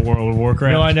 You don't know World of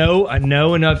Warcraft? No, I know. I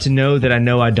know enough to know that I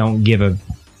know I don't give a.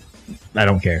 I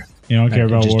don't care. You don't care I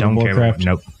about just World of don't care Warcraft?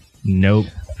 about- Nope.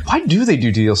 Why do they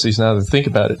do DLCs now that I think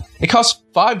about it? It costs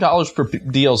 $5 per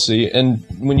DLC, and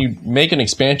when you make an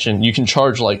expansion, you can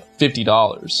charge like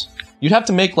 $50. You'd have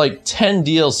to make like 10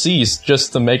 DLCs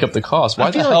just to make up the cost. Why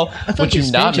the feel hell like- I feel would like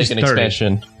you not make expansion's an 30.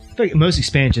 expansion? I feel like most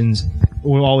expansions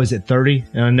were always at 30,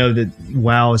 and I know that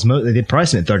WoW is they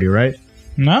price them at 30, right?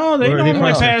 No, they Or don't they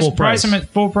normally price them at full price them at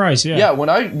full price. Yeah. Yeah, when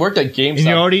I worked at GameStop,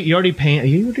 And you already paying. Are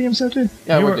you already GameStop too?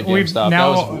 yeah, I worked at We've GameStop.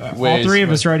 now, That was all ways- three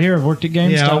of us right here have worked at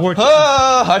GameStop. Yeah, I worked.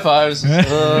 High fives.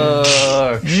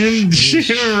 I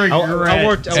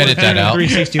worked Edit that out.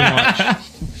 360 watch.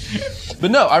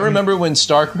 But no, I remember when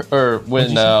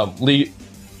League.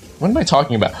 What am I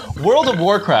talking about? World of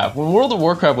Warcraft. When World of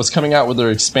Warcraft was coming out with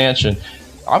their expansion,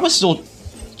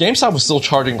 GameStop was still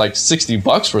charging like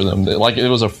 $60 for them. Like it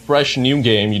was a fresh new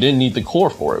game. You didn't need the core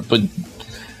for it, but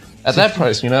at that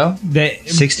price,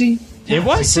 60? It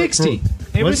was 60.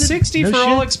 It was Was it? 60 No for shit.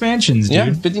 all expansions, dude. yeah,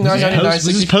 $59.99, This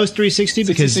is post 360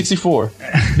 because 64.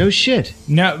 no shit.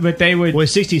 No, but they would. Well,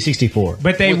 64.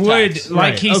 But they With would, tax.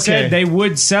 like Right, he okay. said, they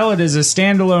would sell it as a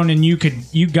standalone, and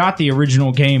you got the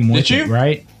original game with Did you? it,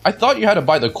 right? I thought you had to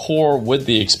buy the core with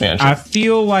the expansion. I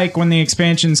feel like when the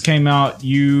expansions came out,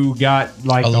 you got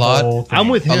like A the lot- whole thing. I'm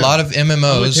with him. A lot of with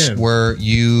MMOs him. where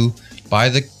you buy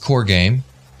the core game,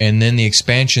 and then the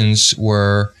expansions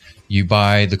where you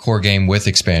buy the core game with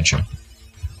expansion.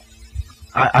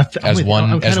 I'm as one-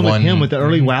 I'm as kind of with one- him with the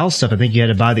early WoW stuff. I think you had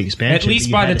to buy the expansion. At least but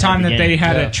you by had the to have time that they game.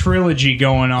 had Yeah. a trilogy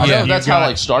going on. I know you that's got how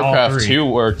like all StarCraft three. 2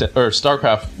 worked, or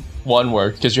StarCraft 1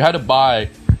 worked, because you had to buy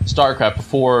StarCraft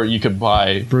before you could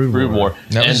buy Brood Brood War. War.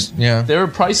 That And was- yeah. they were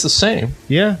priced the same.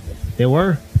 Yeah, they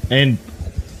were. And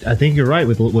I think you're right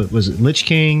with what was it, Lich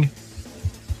King?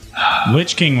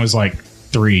 Lich King was like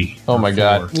 3. Oh my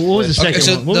god. What was the second Okay,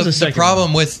 so one? What was the second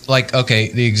problem with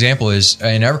the example is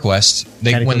in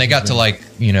EverQuest, when they got to like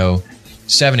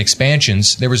 7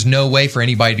 expansions, there was no way for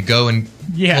anybody to go and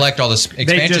Yeah. collect all this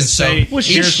expansions. just So say, Well,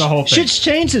 here's the whole thing. Shit's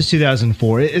changed since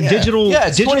 2004. Digital, Yeah,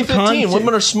 it's digital 2015. content.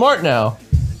 Women are smart now.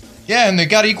 yeah, and they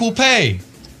got equal pay.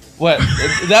 What?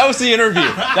 That was the interview.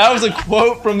 That was a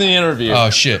quote from the interview.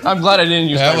 Oh shit! I'm glad I didn't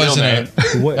use That my real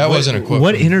wasn't name. That wasn't a quote.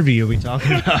 What from- interview are we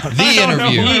talking about? The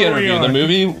interview. The interview, the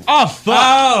movie. Oh fuck!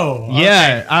 Oh,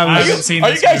 Yeah, I I was. haven't seen Are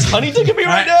this you guys movie. honey dicking me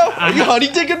right now? Are you honey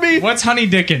dicking me? What's honey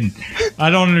dicking? I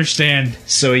don't understand.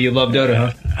 So you love Dota,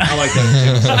 huh? I like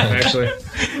that actually.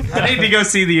 I need to go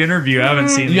see the interview. I haven't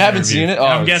seen it. You haven't seen it? Oh,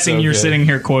 I'm it's guessing so you're good. sitting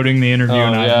here quoting the interview,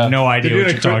 and I yeah. have no idea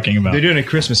what you're talking about. They're doing a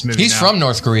Christmas movie. He's now. from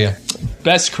North Korea.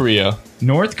 Best Korea.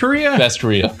 North Korea? Best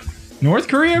Korea. North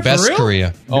Korea? For Best real?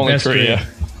 Korea. Only best Korea.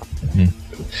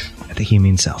 I think he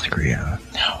means South Korea.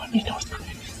 No, I mean North Korea.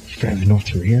 From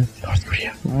North Korea? North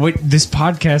Korea. Wait, this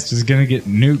podcast is going to get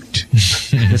nuked.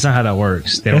 That's not how that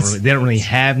works. They don't really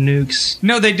have nukes.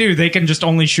 No, they do. They can just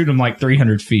only shoot them like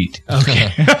 300 feet.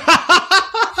 Okay.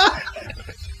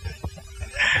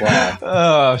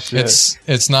 Oh shit.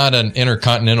 It's not an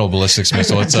intercontinental ballistics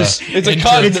missile. It's a It's a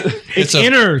continent. It's a-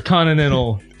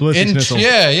 intercontinental ballistic missile.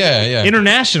 yeah.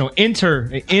 International,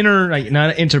 like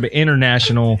not inter, but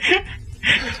international.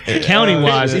 County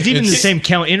wise, it's even the same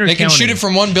count. They can shoot it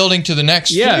from one building to the next.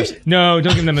 Yeah, no,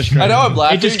 don't give them much credit. I know I'm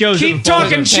laughing. It just goes. Keep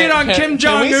talking shit on Kim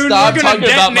Can we Jong-un. stop We're going talking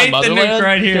to about my detonate the nuke motherland?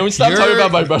 right here. Can we stop talking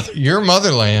about my brother? Your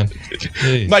motherland.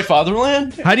 Jeez. My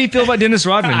fatherland? How do you feel about Dennis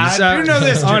Rodman? I do know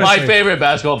this. honestly. My favorite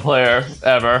basketball player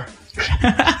ever.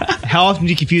 How often do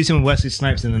you confuse him with Wesley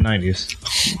Snipes in the 90s?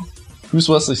 Who's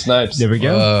Wesley Snipes? There we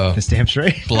go. Whoa. That's damn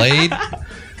straight. Blade.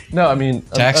 No, I mean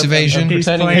Tax evasion? I'm He's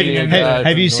pretending to playing be a in- guy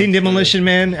Have you from seen North Demolition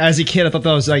Man? As a kid, I thought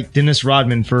that was like Dennis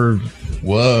Rodman for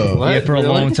Whoa. What? for a Really?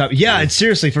 long time. Yeah, it's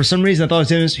seriously for some reason I thought it was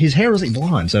Dennis. His hair was like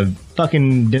blonde, so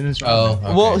fucking Dennis Rodman. Oh. Korea.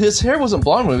 Okay. Well, his hair wasn't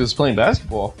blonde when he was playing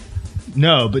basketball.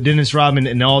 No, but Dennis Rodman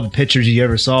and all the pictures you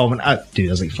ever saw when I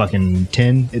was like fucking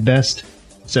 10 at best.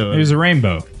 So It was a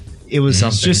rainbow. it was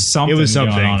something. just something It was going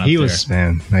something. on up He was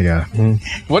man. I got.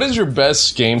 What is your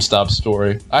best GameStop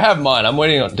story? I have mine. I'm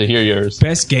waiting to hear yours.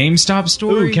 Best GameStop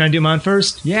story? Ooh, can I do mine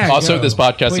first? Yeah. Also, go. this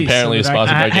podcast Please, apparently is so that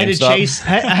sponsored by I had to GameStop. chase.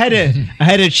 I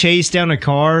had to chase down a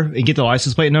car and get the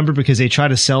license plate number because they tried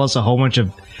to sell us a whole bunch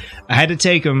of. I had to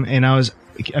take them, and I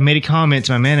made a comment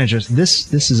to my manager. This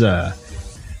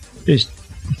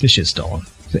shit's stolen.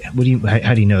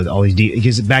 How do you know that all these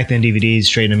because back then DVDs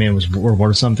trading them in were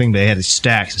worth something, but they had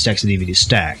stacks of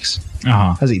DVDs.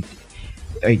 Uh-huh. I was like,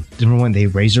 number one, they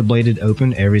razor bladed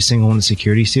open every single one of the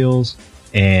security seals,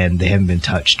 and they haven't been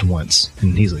touched once.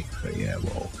 And he's like, oh, yeah,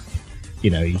 well,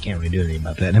 you can't really do anything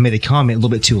about that. And I made a comment a little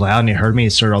bit too loud, and he heard me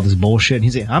and started all this bullshit. And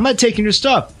he's like, I'm not taking your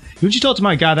stuff. Would you talk to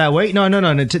my guy that way? No.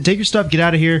 Take your stuff, get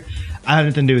out of here. I have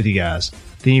nothing to do with you guys.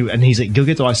 And he's like, go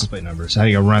get the license plate number. So I had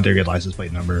to go run out there and get the license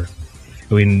plate number.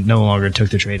 We no longer took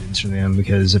the trade-ins from them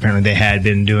because apparently they had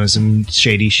been doing some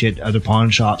shady shit at other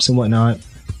pawn shops and whatnot.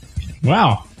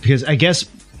 Wow. Because I guess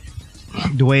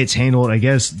the way it's handled, I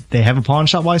guess they have a pawn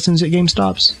shop license at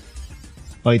GameStops.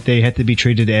 Like, they have to be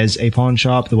treated as a pawn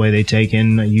shop the way they take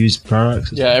in used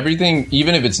products. Yeah, everything,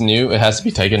 even if it's new, it has to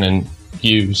be taken in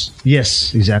used.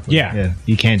 Yes, exactly. Yeah.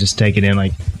 You can't just take it in,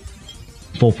 like,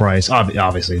 full price.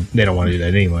 Obviously, they don't want to do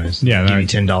that anyways. Yeah, give you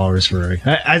 $10 for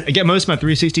I get most of my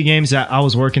 360 games. I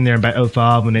was working there about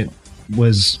 05 when it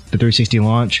was the 360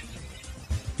 launch.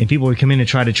 And people would come in and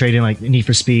try to trade in, like, Need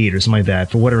for Speed or something like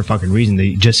that for whatever fucking reason.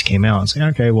 They just came out and say,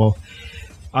 okay, well,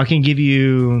 I can give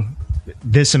you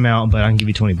this amount, but I can give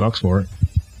you $20 for it.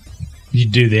 You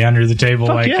do the under the table,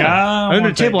 Fuck like, yeah. Under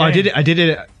the table. I did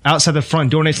it outside the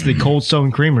front door next to the Cold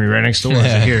Stone Creamery right next door.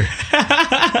 Yeah. Here.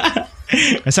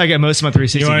 That's how I get most of my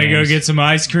 360 You want to games. go get some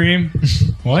ice cream?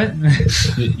 What?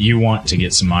 You want to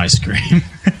get some ice cream?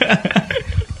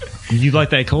 You like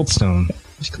that Cold Stone?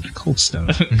 Just go to Cold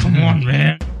Stone. Come on,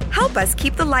 man. Help us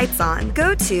keep the lights on.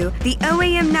 Go to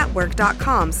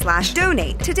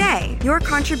theoamnetwork.com/donate today. Your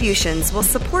contributions will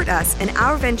support us in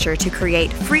our venture to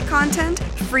create free content,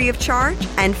 free of charge,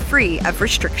 and free of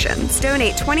restrictions.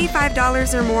 Donate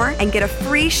 $25 or more and get a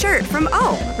free shirt from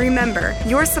O. Remember,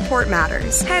 your support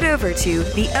matters. Head over to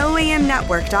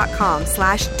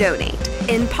theoamnetwork.com/donate.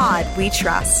 In Pod, we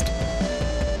trust.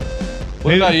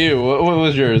 What about you? What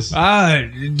was yours?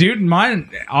 Dude,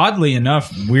 mine, oddly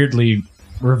enough, weirdly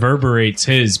reverberates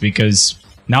his because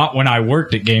not when I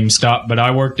worked at GameStop, but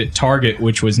I worked at Target,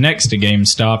 which was next to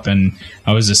GameStop, and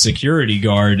I was a security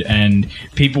guard, and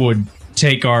people would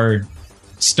take our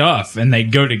stuff and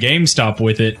they'd go to GameStop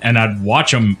with it, and I'd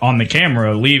watch them on the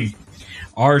camera leave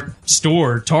our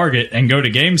store, Target, and go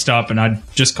to GameStop, and I'd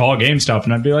just call GameStop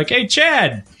and I'd be like, hey,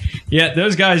 Chad, yeah,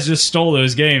 those guys just stole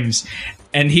those games.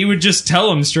 And he would just tell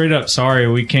them straight up, sorry,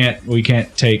 we can't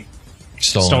take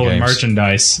stolen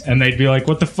merchandise. And they'd be like,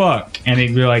 what the fuck? And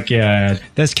he'd be like, yeah.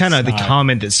 That's kind of the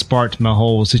comment that sparked my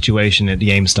whole situation at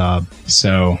GameStop.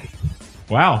 So,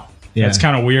 wow. Yeah. That's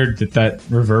kind of weird that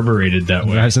reverberated that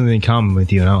way. I have something in common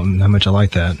with you, and I don't know how much I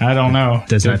like that. I don't know.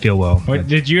 Does not feel well.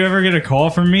 Did you ever get a call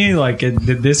from me? Like,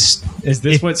 is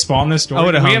this what spawned this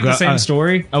story? Do we have the same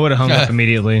story? I would have hung up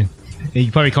immediately. You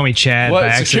could probably call me Chad.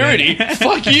 What? Security?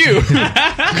 Fuck you.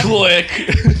 Click.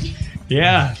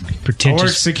 Yeah.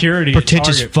 Pretentious security.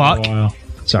 Pretentious fuck.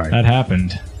 Sorry. That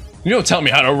happened. You don't tell me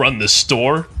how to run this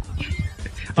store.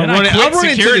 I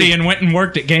quit security and went and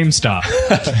worked at GameStop.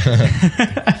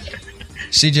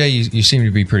 CJ, you seem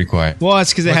to be pretty quiet. Well,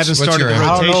 it's because they haven't started the rotation.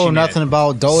 I don't know nothing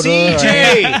about Dota.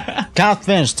 CJ! Can I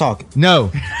finish talking? No.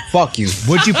 Fuck you.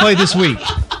 What'd you play this week?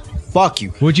 Fuck you.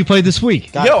 What'd you play this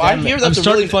week? Yo, I hear that's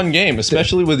a really fun game,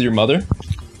 especially with your mother.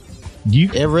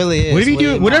 It really is. Whatever you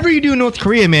do, whatever you do in North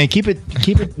Korea, man, keep it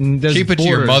to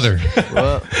your mother.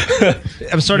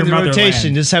 I'm starting the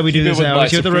rotation. This is how we do this. I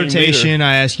get the rotation. Leader.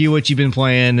 I ask you what you've been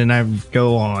playing, and I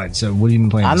go on. So, what have you been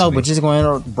playing? I know, but just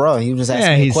going, bro. He was just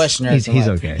asking me a question. He's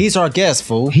okay. He's our guest,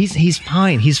 fool. He's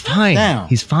fine. He's fine. Damn.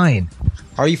 He's fine.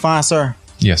 Are you fine, sir?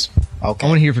 Yes. Okay. I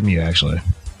want to hear from you, actually.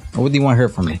 What do you want to hear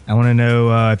from me? I want to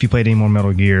know if you played any more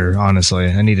Metal Gear. Honestly,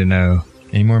 I need to know.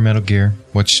 Any more Metal Gear?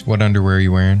 What underwear are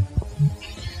you wearing?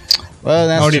 Well,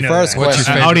 that's your first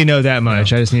question. I already know that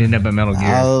much. I just need to know about Metal Gear.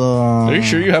 Are you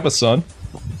sure you have a son?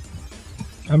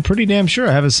 I'm pretty damn sure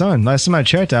I have a son. Last time I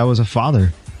checked, I was a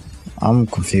father. I'm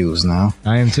confused now.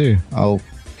 I am too. Oh,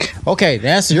 okay. To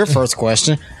answer your first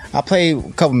question, I played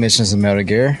a couple missions of Metal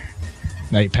Gear.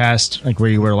 Like past, like where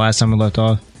you were last time we left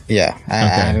off. Yeah, I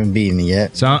haven't beaten it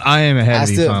yet. So I am ahead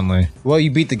of you finally. Well,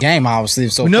 you beat the game, obviously.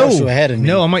 So first you're ahead of me.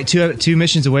 No, I'm like two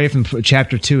missions away from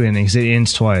chapter 2 endings. It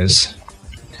ends twice.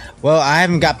 Well, I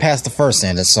haven't got past the first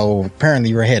ending, so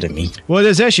apparently you're ahead of me. Well,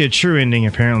 there's actually a true ending.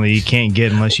 Apparently, you can't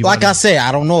get unless you. Like I said,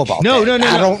 I don't know about. No, that. no.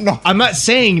 I don't know. I'm not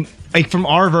saying like from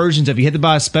our versions of you had to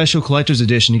buy a special collector's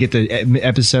edition to get the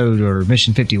episode or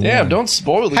mission 51. Damn, don't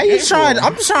spoil the game. How you trying?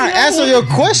 I'm just trying to answer your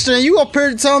question. You up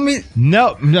here to tell me?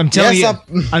 No, I'm telling you.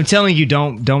 I'm telling you,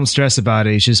 don't stress about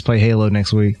it. You should just play Halo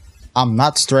next week. I'm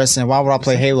not stressing. Why would I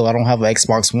play Halo? I don't have an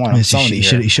Xbox One.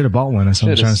 You should have bought one. That's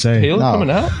what I'm trying to say. Halo coming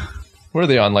out? What are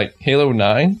they on? Like Halo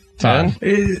 9? 10?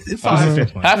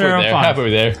 5. Halfway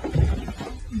there.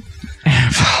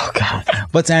 Oh, God.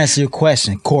 But to answer your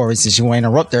question, Corey, since you want to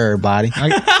interrupt everybody,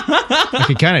 I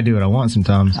can kind of do what I want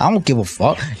sometimes. I don't give a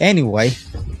fuck. Anyway,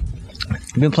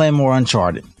 I've been playing more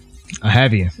Uncharted.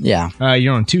 Have you? Yeah.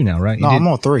 You're on 2 now, right? I'm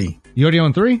on 3. You already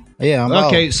on 3? Yeah.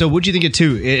 Okay, so what'd you think of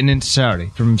 2 in entirety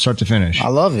from start to finish? I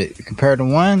love it. Compared to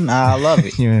 1, I love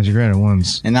it. You know, great at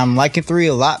ones. And I'm liking 3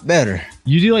 a lot better.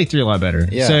 You do like 3 a lot better.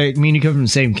 Yeah. So I mean, you come from the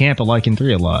same camp of liking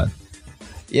 3 a lot.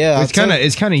 Yeah. It's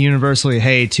kind of universally,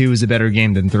 hey, 2 is a better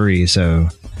game than 3. So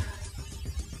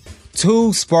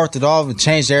 2 sparked it off and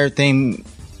changed everything.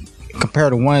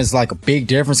 Compared to 1 is like a big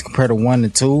difference compared to 1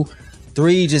 and 2.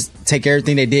 3 just take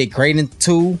everything they did great in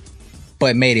 2,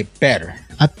 but made it better.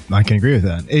 I can agree with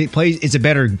that. It's a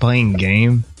better playing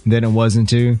game than it was in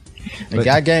 2. It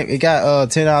got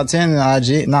 10 out of 10 in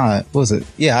IGN. Nah, what was it?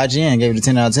 Yeah, IGN gave it a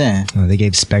 10 out of 10. They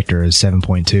gave Spectre a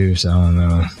 7.2, so I don't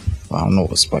know. I don't know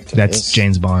what Spectre That's is.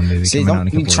 James Bond movie. See, coming out in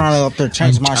a don't be couple trying to weeks. up there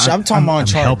change my shit. I'm talking about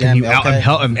Uncharted. helping you out. Okay?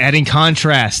 I'm adding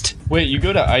contrast. Wait, you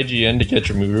go to IGN to get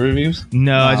your movie reviews?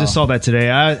 No, I just saw that today.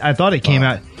 I thought it came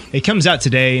out. It comes out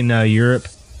today in Europe,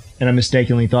 and I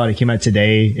mistakenly thought it came out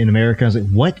today in America. I was like,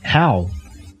 what? How?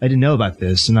 I didn't know about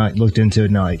this, and I looked into it.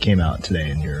 No, it came out today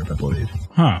in Europe, I believe.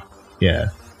 Huh. Yeah,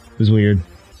 it was weird.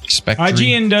 Spectre.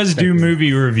 IGN does do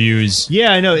movie reviews.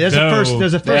 Yeah, I know. That's the first. Though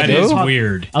There's a first. That is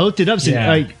weird. I looked it up. Said, Yeah.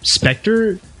 like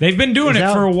Spectre. They've been doing Is it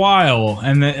that- for a while,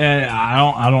 and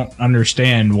I don't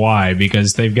understand why,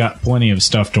 because they've got plenty of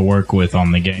stuff to work with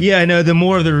on the game. Yeah, I know. The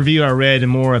more of the review I read, the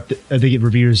more I think the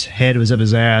reviewer's head was up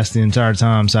his ass the entire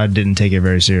time, so I didn't take it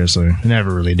very seriously. I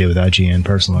never really did with IGN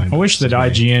personally. I wish that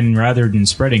IGN, rather than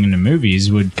spreading into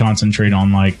movies, would concentrate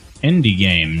on like indie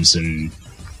games and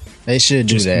They should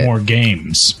do just that. more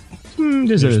games.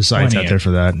 There's other sites plenty out there of-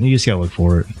 for that. You just gotta look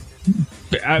for it.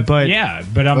 But- I'm But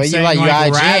you saying like your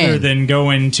IGN. rather than go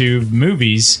into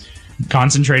movies,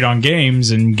 concentrate on games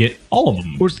and get all of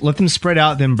them. Or just let them spread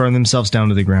out, then burn themselves down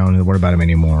to the ground, and worry about them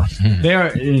anymore. They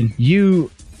are.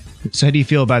 So how do you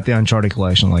feel about the Uncharted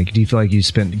collection? Like, do you feel like you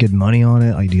spent good money on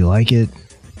it? Like, do you like it?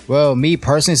 Well, me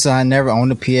personally, so I never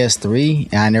owned a PS3,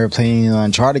 and I never played any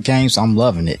Uncharted games, so I'm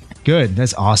loving it. Good.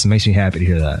 That's awesome. Makes me happy to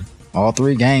hear that. All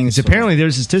 3 games. Apparently,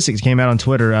 there's statistics came out on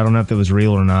Twitter. I don't know if it was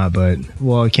real or not, but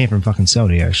well, it came from fucking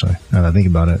Sony actually. Now that I think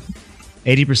about it,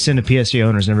 80% of PS3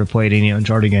 owners never played any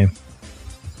Uncharted game.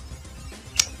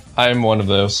 I'm one of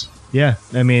those. Yeah,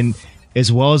 I mean,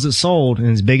 as well as it sold and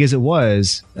as big as it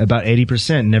was, about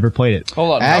 80% never played it.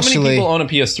 Hold on. How Actually- many people own a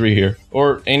PS3 here?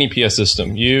 Or any PS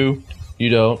system? You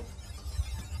don't.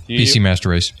 You? PC Master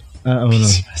Race.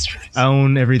 I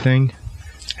own everything.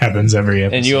 Happens every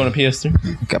episode. And you own a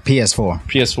PS3? Got PS4.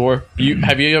 PS4?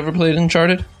 Have you ever played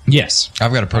Uncharted? Yes.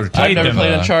 I've got a prototype. I've never them.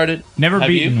 played Uncharted. Never Have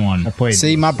beaten you? one. I played.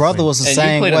 See, my brother was the And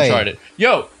same you played way. Uncharted.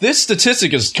 Yo, this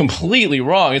statistic is completely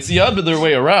wrong. It's the other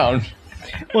way around.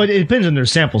 Well, it depends on their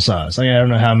sample size. Like, I don't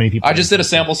know how many people. I just did a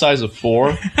sample size of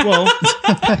 4. Well,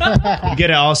 you got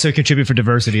to also contribute for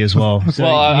diversity as well. So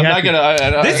Well, you I'm have not to-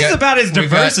 gonna. This is about as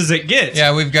diverse got- as it gets.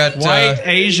 Yeah, we've got White,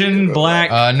 Asian,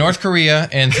 black. North Korea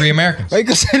and 3 Americans. Well, you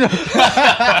can say no.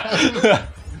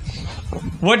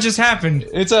 What just happened?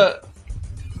 It's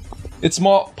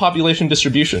small population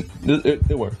distribution.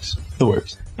 It works. It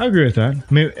works. I agree with that.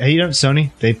 I mean, hey, you know, Sony,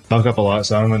 they fuck up a lot,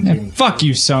 so I don't know. Fuck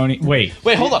you, Sony. Wait.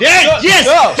 Wait, hold on. Yes, No, yes,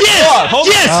 no, yes, hold on, hold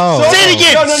on. yes. Oh. Say it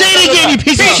again. No, Say it again, you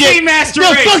piece of PC shit. Master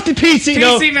No, Race. fuck the PC.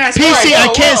 No, PC Master PC. Race. I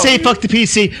Whoa, can't whoa. say fuck the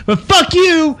PC, but fuck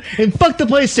you and fuck the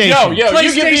PlayStation. Yo,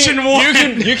 PlayStation you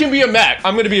can 1. be, you can be a Mac.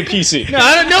 I'm gonna be a PC. No,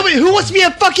 I don't know. But who wants to be a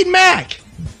fucking Mac?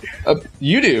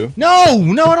 You do. No, I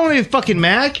don't want to be a fucking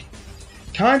Mac.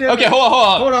 Kind of. Okay, hold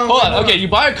on. Hold on. Okay, you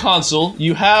buy a console,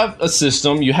 you have a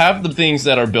system, you have the things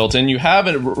that are built in, you have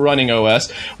a running OS.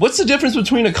 What's the difference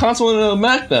between a console and a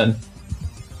Mac then?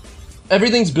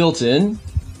 Everything's built in.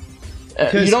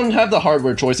 You don't have the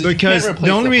hardware choices. You Because can't replace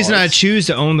the only reason I parts. choose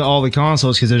to own all the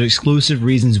consoles because there's exclusive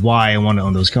reasons why I want to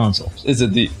own those consoles. Is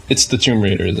it it's the Tomb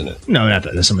Raider, isn't it? No, not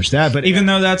so much that, but Even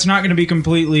though that's not going to be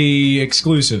completely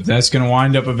exclusive, that's going to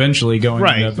wind up eventually going.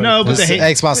 Right. into- No, but The the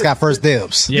Xbox got first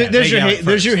dibs. Yeah, there's they your got it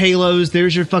there's first. your Halos,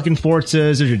 there's your fucking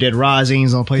Forzas, there's your Dead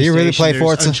Risings on PlayStation. you really play there's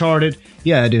Forza? Uncharted.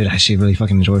 Yeah, dude, I actually really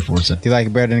fucking enjoy Forza. Do you like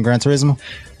it better than Gran Turismo?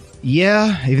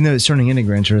 Yeah, even though it's turning into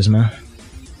Gran Turismo.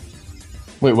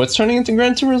 Wait, what's turning into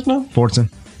Gran Turismo? Forza.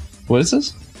 What is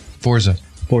this? Forza.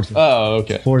 Oh,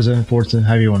 okay. Forza,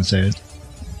 however you want to say it.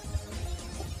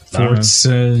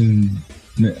 Forza.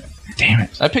 Damn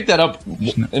it. I picked that up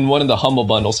in one of the Humble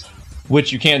bundles,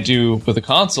 which you can't do with a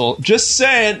console. Just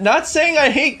saying, not saying I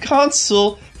hate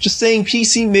console, just saying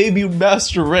PC may be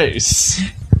Master Race.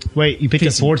 Wait, you picked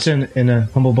up Forza in a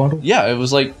Humble Bundle? Yeah, it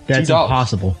was like That's $2.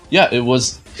 impossible. Yeah, it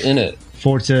was in it.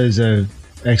 Forza is a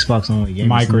Xbox only game.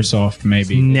 Microsoft,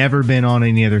 maybe. It's never been on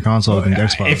any other console than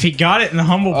Xbox. If he got it in the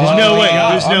Humble There's no way.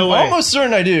 There's I'm no way. almost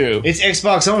certain I do. It's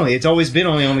Xbox only. It's always been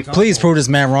on the only console. Please prove this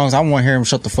man wrong. I want to hear him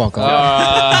shut the fuck up.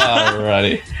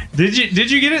 Alrighty. Did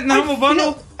you get it in the Humble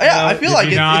Bundle? Yeah, I feel did like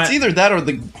you not? it's either that or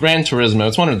the Gran Turismo.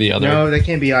 It's one or the other. No, that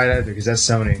can't be either because that's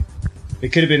Sony.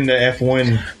 It could have been the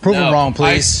F1. Prove him wrong, I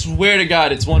please. swear to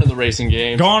God, it's one of the racing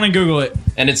games. Go on and Google it.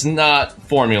 And it's not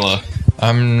Formula.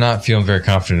 I'm not feeling very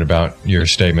confident about your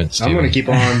statement, Steven. I'm going to keep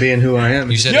on being who I am.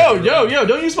 You said Yo,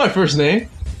 don't use my first name.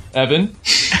 Evan.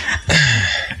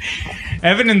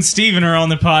 Evan and Steven are on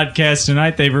the podcast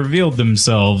tonight. They've revealed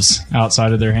themselves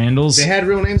outside of their handles. They had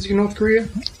real names in North Korea?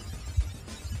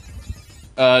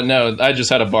 No, I just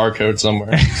had a barcode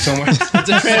somewhere. Somewhere. It's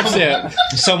a tramp stamp.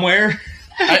 Somewhere?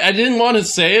 I didn't want to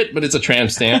say it, but it's a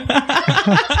tramp stamp.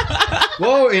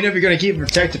 Well, and if you're going to keep it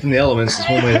protected from the elements, it's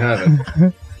one way to have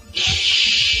it.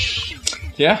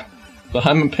 Yeah,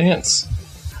 behind my pants.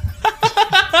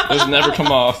 Those never come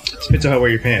off. Depends on how you wear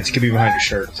your pants. It could be behind your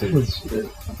shirt, too.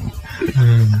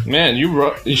 Man, you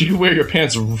wear your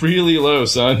pants really low,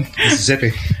 son.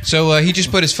 Mississippi. So he just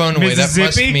put his phone away. That must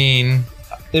Mississippi? mean...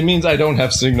 It means I don't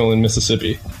have signal in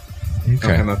Mississippi.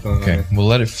 Okay. Have my phone Okay, on. we'll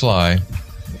let it fly.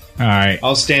 All right.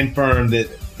 I'll stand firm that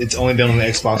it's only been on the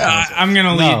Xbox console.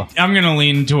 I'm gonna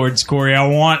lean towards Corey. I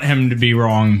want him to be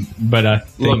wrong, but I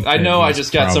think Look, I know that I he's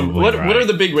just got some. probably What right. are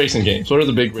the big racing games? What are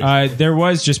the big racing There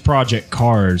was just Project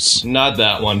Cars. Not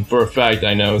that one. For a fact,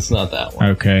 I know it's not that one.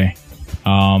 Okay.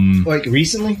 Like,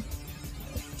 recently?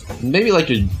 Maybe like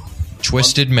a...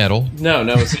 Twisted Metal. No,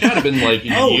 it's kind of been like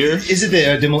a year. Is it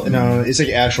the demo? No, it's like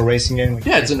an actual racing game. Like,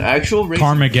 Yeah, it's an actual racing...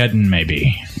 Carmageddon,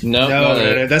 maybe. No.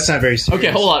 that's not very serious.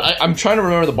 Okay, hold on. I'm trying to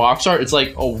remember the box art. It's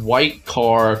like a white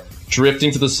car drifting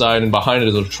to the side, and behind it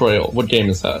is a trail. What game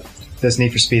is that? That's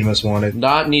Need for Speed Most Wanted.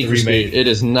 Not Need for Remake. Speed. It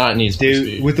is not Need for Dude,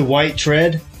 Speed. with the white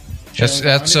tread.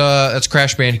 That's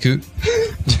Crash Bandicoot.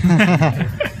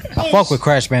 I fuck with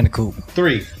Crash Bandicoot.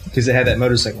 3, because it had that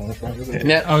motorcycle on the front.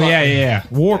 Oh yeah.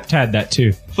 Warped had that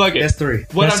too. Fuck it. That's 3.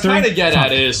 What That's I'm trying three? to get Fuck.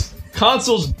 at is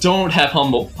consoles don't have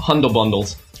humble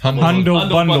bundles. Bundle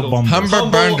bundles. Humber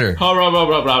Bunder.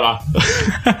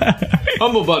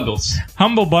 Humble bundles.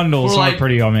 Humble bundles For are like-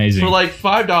 pretty amazing. For like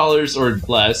 $5 or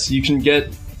less, you can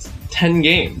get 10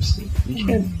 games. You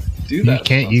can't do that.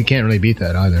 You can't really beat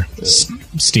that either.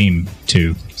 Steam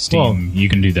too. Steam, you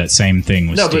can do that same thing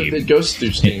with No, Steam. but it goes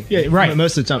through Steam. Yeah, Right.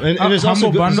 Most of the time. And there's Humble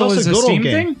also Bundle there's is also a good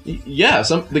old Steam game. thing. Yeah,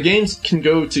 the games can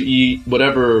go to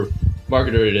whatever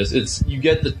marketer it is. It's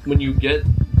when you get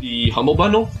the Humble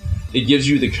Bundle, it gives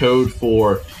you the code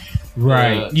for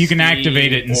Right. You can Steam,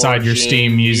 activate it inside your Origin,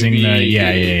 Steam using UV, the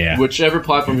yeah. whichever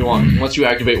platform you want. Once you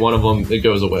activate one of them, it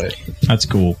goes away. That's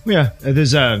cool. Yeah,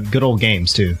 there's good old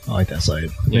games too. I like that site.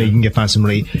 Yeah, you can find some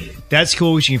really. That's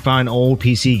cool. You can find old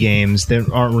PC games that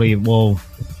aren't really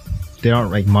they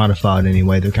aren't like modified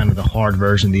anyway. They're kind of the hard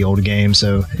version of the old game.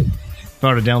 So if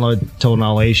I were to download Total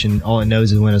Annihilation, all it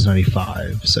knows is Windows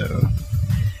 95. So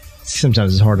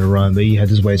sometimes it's hard to run, but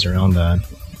there's ways around that.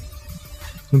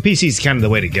 And PC is kind of the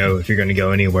way to go if you're going to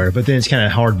go anywhere, but then it's kind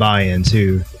of hard buy-in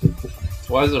too.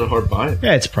 Why is it a hard buy?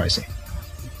 Yeah, it's pricey.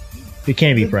 It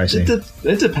can be pricey.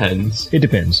 It depends. It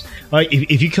depends. Like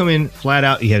if you come in flat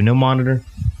out, you have no monitor.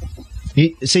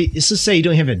 Let's just say you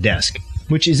don't have a desk,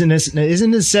 which isn't a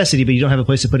necessity, but you don't have a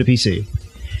place to put a PC. You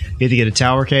have to get a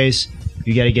tower case.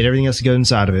 You got to get everything else to go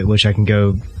inside of it, which I can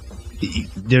go.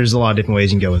 There's a lot of different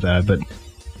ways you can go with that, but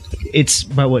it's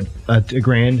about what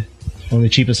 $1,000 on the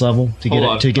cheapest level to get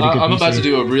Hold to get a on. good I'm PC. about to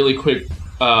do a really quick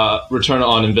return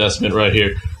on investment right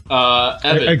here.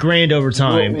 Evan, $1,000 over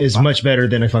time is much better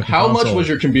than a fucking how much console. was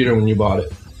your computer when you bought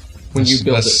it? When you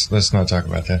built it? Let's not talk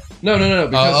about that. No.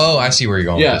 Because I see where you're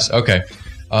going Yeah. with this. Okay.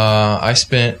 I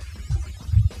spent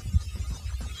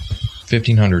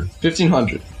 $1,500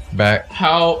 $1,500. back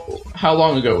How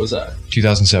long ago was that?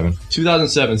 2007.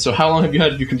 2007. So how long have you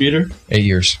had your computer? 8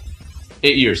 years.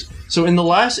 8 years. So in the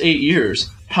last 8 years,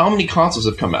 how many consoles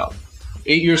have come out?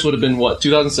 8 years would have been what?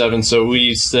 2007. So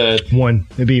we said One.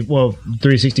 It'd be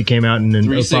 360 came out and then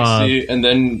 360, and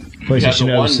then you have the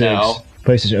PlayStation one 06. now.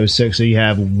 PlayStation 06, so you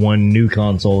have one new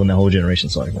console in the whole generation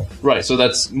cycle. Right. So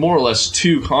that's more or less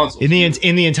 2 consoles. In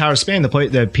the entire span, the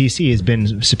PC has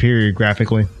been superior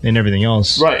graphically and everything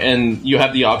else. Right, and you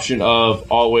have the option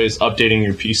of always updating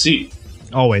your PC.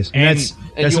 Always. And And- that's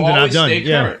And you something always I've done. stay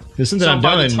Yeah. current. That's something So I've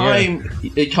by done. the time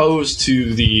it goes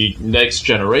to the next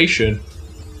generation,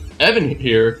 Evan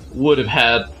here would have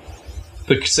had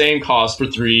the same cost for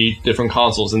 3 different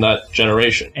consoles in that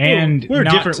generation. And we're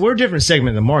not- a different segment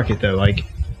of the market though. Like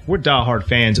we're diehard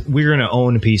fans. We're gonna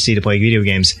own a PC to play video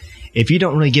games. If you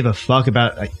don't really give a fuck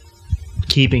about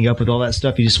keeping up with all that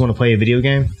stuff, you just want to play a video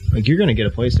game, like you're going to get a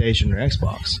PlayStation or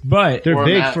Xbox. But they're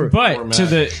big for to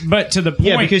the point.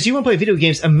 Yeah, because you want to play video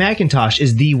games, a Macintosh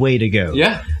is the way to go.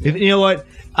 Yeah. You know what?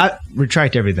 I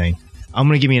retract everything. I'm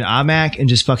going to give me an iMac and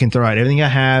just fucking throw out everything I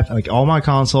have, like all my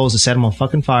consoles, and set them on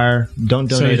fucking fire. Don't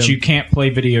donate so that them. you can't play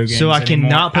video games. So I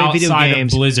cannot play video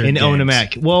games Blizzard and own a games.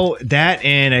 Mac. Well, that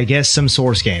and I guess some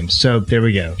Source games. So there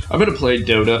we go. I'm gonna play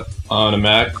Dota on a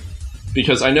Mac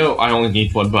because I know I only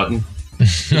need one button.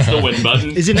 It's the win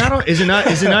button. Is it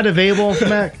not available for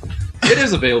Mac? It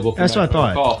is available. For That's Mac, what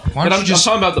I thought. Why But don't I'm you just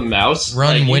talking about the mouse.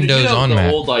 run Windows on the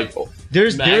Mac? Old,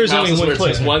 There's Mac only mouses one where it's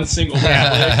click. just one single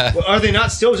click. Well, are they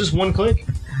not still just one click?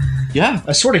 Yeah.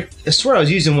 I swear I was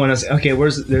using one. I was okay.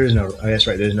 There is no. Oh, that's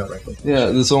right. There's no right click. Yeah,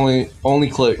 this only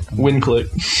click. Win click.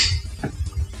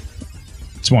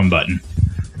 It's one button.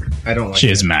 I don't like. She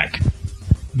has a Mac.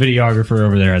 Videographer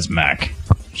over there has a Mac.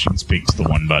 She can speak to the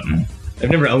one button. I've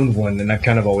never owned one, and I've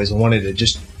kind of always wanted to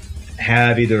just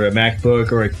have either a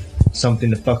MacBook or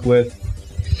something to fuck with.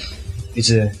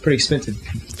 It's a pretty expensive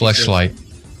Fleshlight.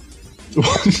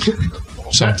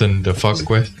 Something to fuck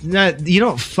with. No, you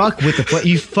don't fuck with the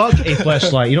you fuck a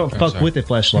fleshlight. You don't fuck sorry. with a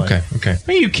fleshlight. Okay.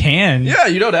 Well, you can. Yeah,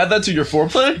 you don't add that to your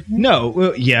foreplay? No,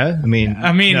 well, yeah. I mean,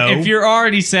 no. If you're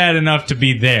already sad enough to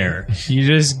be there, you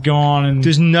just go on and.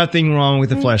 There's nothing wrong with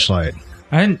the fleshlight.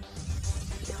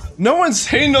 No one's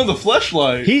hating on the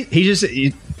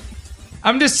fleshlight.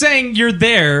 I'm just saying you're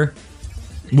there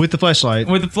with the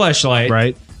fleshlight. with the fleshlight.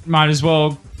 Right. Might as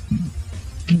well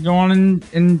go on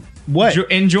and What?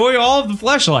 enjoy all of the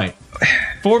fleshlight.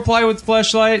 Foreplay with the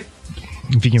fleshlight.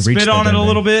 If you can reach Spit on it a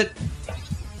little bit.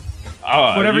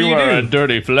 Whatever you are do. a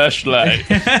dirty fleshlight.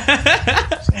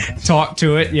 Talk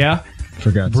to it. Yeah.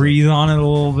 Forgot. Breathe on it a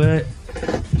little bit.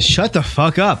 Shut the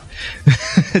fuck up.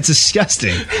 It's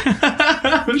disgusting.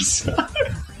 I'm sorry.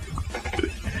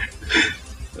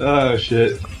 Oh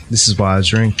shit, This is why I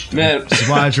drink. man! This is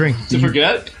why I drink. To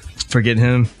forget. Forget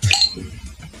him.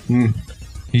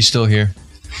 He's still here.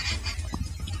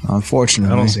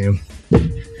 Unfortunately, I don't see him.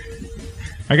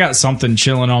 I got something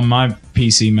chilling on my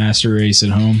PC Master Race at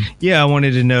home. Yeah, I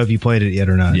wanted to know if you played it yet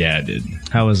or not. Yeah, I did.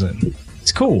 How is it?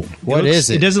 It's cool. What is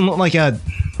it? It doesn't look like a.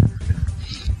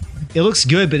 It looks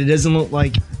good, but it doesn't look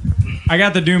like. I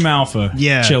got the Doom Alpha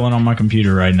chilling on my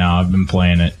computer right now. I've been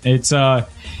playing it. It's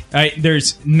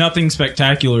there's nothing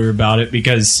spectacular about it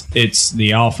because it's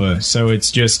the alpha. So it's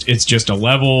just a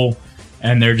level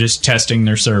and they're just testing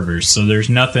their servers. So there's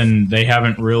nothing, they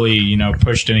haven't really,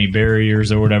 pushed any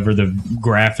barriers or whatever. The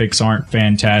graphics aren't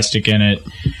fantastic in it.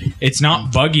 It's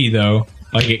not buggy though.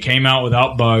 Like it came out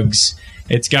without bugs.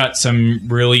 It's got some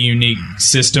really unique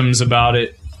systems about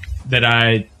it that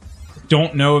I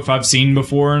don't know if I've seen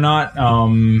before or not.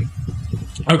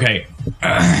 Okay.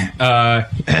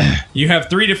 You have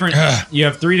three different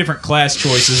class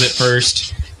choices at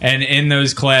first, and in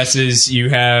those classes you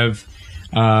have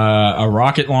a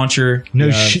rocket launcher.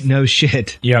 No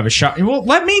shit. You have a shot. Well,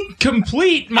 let me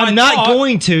complete my I'm not thought.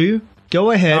 going to.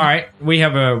 Go ahead. All right. We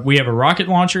have a rocket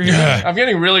launcher here. I'm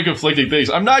getting really conflicting things.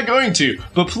 I'm not going to,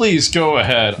 but please go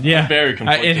ahead. Yeah. I'm very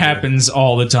conflicted. It happens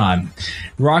all the time.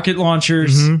 Rocket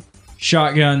launchers,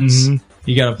 shotguns.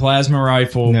 You got a plasma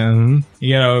rifle. No.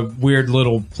 You got a weird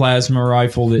little plasma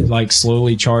rifle that like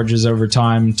slowly charges over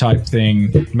time type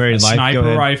thing. Married a life, go sniper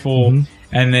ahead. rifle,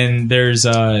 and then there's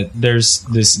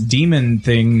this demon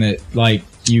thing that like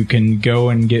you can go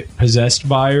and get possessed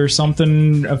by or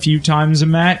something a few times a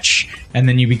match, and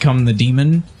then you become the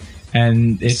demon.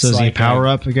 And it's So like a power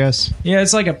up, I guess. Yeah,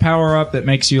 it's like a power up that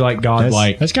makes you like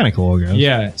godlike. That's kind of cool, I guess.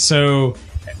 Yeah, so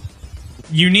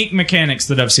unique mechanics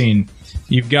that I've seen.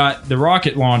 You've got the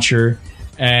rocket launcher,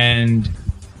 and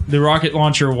the rocket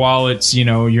launcher, while it's,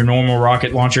 your normal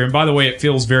rocket launcher, and by the way, it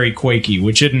feels very Quakey,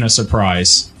 which isn't a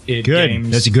surprise. Good.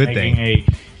 That's a good thing.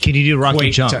 Can you do rocket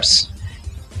Quake jumps?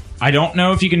 I don't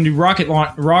know if you can do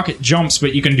rocket jumps,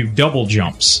 but you can do double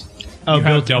jumps. Oh, You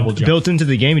have double jumps. built into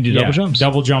the game, you do double jumps?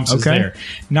 Double jumps is Okay. there.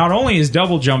 Not only is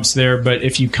double jumps there, but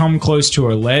if you come close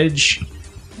to a ledge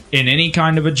in any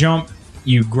kind of a jump,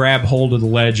 you grab hold of the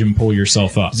ledge and pull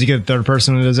yourself up. Does it get third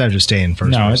person or does that just stay in first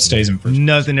person? No, it stays in first.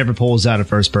 Nothing ever pulls out of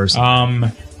first person.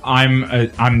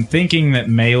 I'm thinking that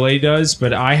Melee does,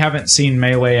 but I haven't seen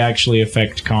Melee actually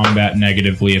affect combat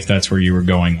negatively, if that's where you were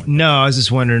going. No, I was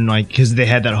just wondering, because they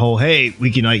had that whole, hey,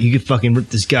 we can, you could fucking rip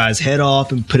this guy's head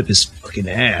off and put up his fucking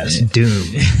ass. Doom.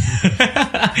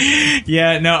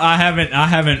 Yeah, no, I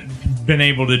haven't been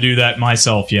able to do that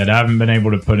myself yet. I haven't been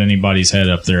able to put anybody's head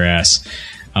up their ass.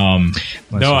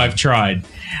 Though I've tried.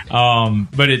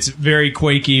 But it's very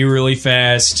quaky, really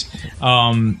fast.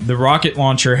 The rocket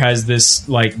launcher has this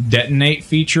like detonate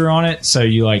feature on it, so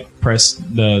you like press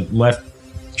the left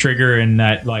trigger and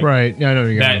that like Right. Yeah, I know what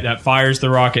you're going. that fires the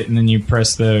rocket, and then you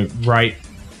press the right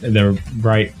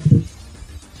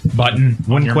button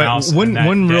on your mouse. One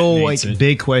real detonates it.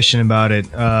 big question about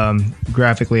it.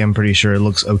 Graphically, I'm pretty sure it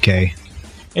looks okay.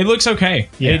 It looks okay.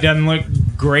 Yeah. It doesn't look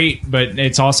great, but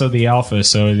it's also the alpha,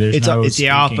 so there's It's no it's the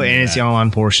alpha speaking and of it's the that.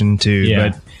 online portion too.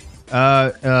 Yeah.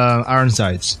 But iron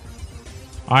sights.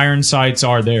 Iron sights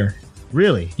are there.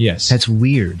 Really? Yes. That's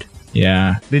weird.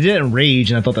 Yeah. They did it in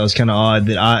Rage, and I thought that was kind of odd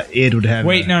that it would have.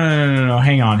 Wait, no.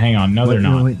 Hang on. No, they're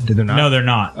not. Wait, they're not. No, they're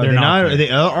not. Are they not? Are they?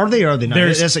 Are they? Or are they not?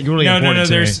 That's like really important. No.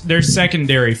 to me. There's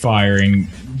secondary firing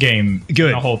game. in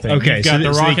Good. The whole thing. Okay, You've got so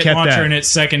the they rocket kept launcher, that. and its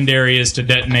secondary is to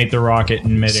detonate the rocket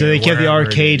in midair. So they kept the wherever it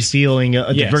arcade is. feeling,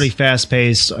 Yes. really fast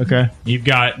paced. Okay. You've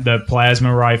got the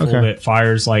plasma rifle Okay. that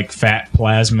fires like fat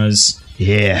plasmas.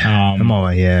 Yeah. I'm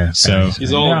all yeah. So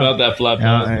He's all about that flat.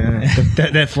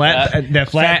 that flat.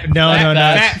 No.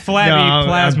 fat flabby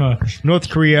plasma. North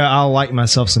Korea. I'll like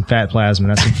myself some fat plasma.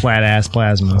 That's some flat ass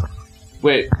plasma.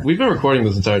 Wait, we've been recording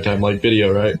this entire time, like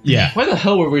video, right? Yeah. Why the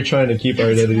hell were we trying to keep our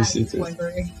identity secrets?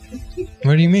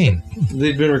 What do you mean?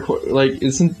 They've been recording. Like,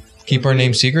 isn't Keep our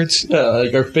name secrets? yeah?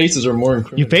 Like our faces are more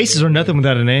incriminating. Your faces are nothing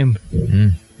without a name.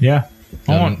 Yeah.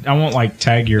 I won't like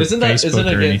tag your Isn't that Facebook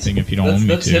or against- anything if you don't want me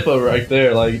that's to. HIPAA right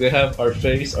there. Like they have our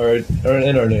face,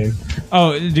 and our name.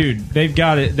 Oh, dude, they've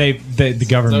got it. The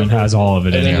government Okay. has all of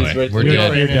it And then anyway. it's right We're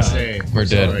there. dead. We're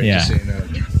dead. Yeah.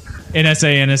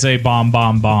 NSA,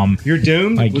 bomb. You're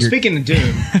doomed. Like well, you're- speaking of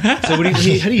doom, so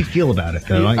how do you feel about it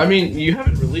though? Like, I mean, you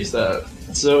haven't released that,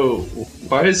 so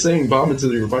why is saying bomb into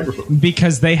your microphone?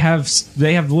 Because they have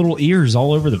little ears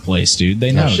all over the place, dude.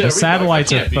 They know shit, the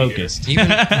satellites I are can't be here. focused.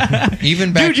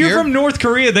 Even back Dude, you're here? from North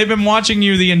Korea. They've been watching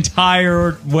you the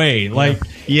entire way. Like,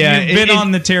 Yeah, you've been it-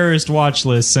 on the terrorist watch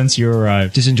list since you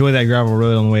arrived. just enjoy that gravel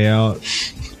road on the way out.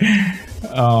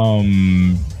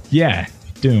 Yeah,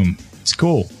 Doom. It's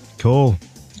cool. Cool.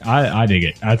 I dig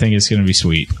it. I think it's gonna be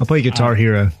sweet. I'll play Guitar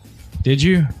Hero. Did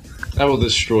you? I will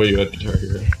destroy you at Guitar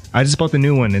Hero. I just bought the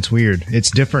new one. It's weird. It's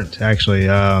different, actually.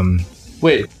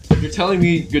 Wait, you're telling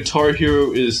me Guitar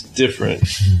Hero is different?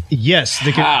 Yes,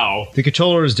 How? the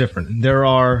controller is different. There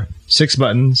are 6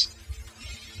 buttons,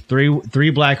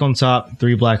 three black on top,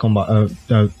 3 black on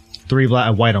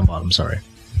white on bottom. Sorry.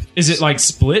 Is it like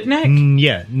split neck?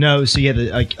 Yeah. No. So you have the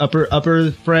like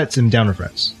upper frets and downer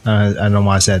frets. I don't know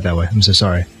why I said it that way. I'm so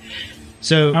sorry.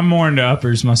 So I'm more into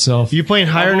uppers myself. you're playing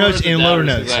higher I'm more notes into and lower downers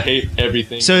 'cause notes. I hate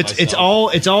everything. So it's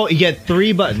all you get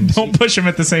 3 buttons. Don't push them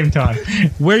at the same time.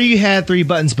 Where you had 3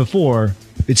 buttons before,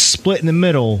 it's split in the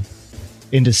middle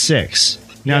into 6.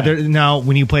 Now Yeah. now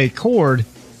when you play a chord,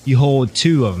 you hold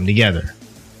 2 of them together.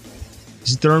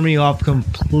 It's thrown me off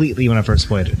completely when I first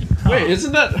played it. Wait,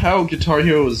 isn't that how Guitar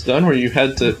Hero was done? Where you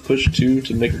had to push 2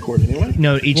 to make a chord anyway?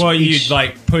 No, Well, you'd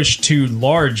like push 2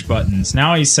 large buttons.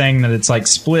 Now he's saying that it's like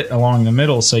split along the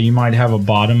middle, so you might have a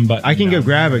bottom button. I can go down.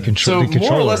 grab it. So the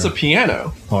controller. more or less a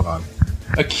piano, Hold on.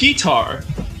 a keytar.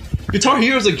 Guitar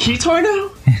Hero's a keytar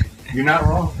now. You're not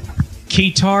wrong.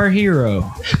 Guitar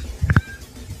Hero.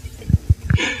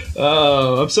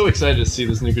 Oh, I'm so excited to see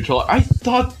this new controller. I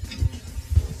thought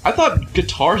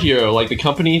Guitar Hero, like the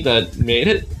company that made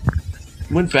it,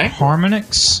 went bankrupt.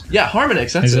 Harmonix? Yeah,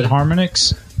 Harmonix. That's Is it it.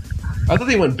 Harmonix? I thought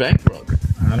they went bankrupt.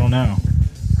 I don't know.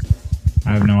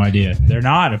 I have no idea. They're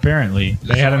not, apparently.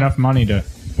 They had enough money to...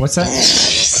 What's that?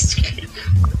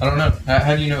 I don't know.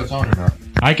 How do you know it's on or not?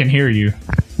 I can hear you.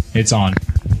 It's on.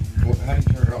 How do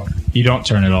you turn it off? You don't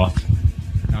turn it off.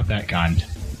 Not that kind.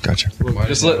 Gotcha.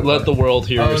 Just let the world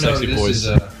hear your sexy voice.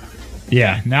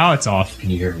 Yeah, now it's off. Can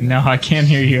you hear me? No, I can't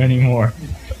hear you anymore.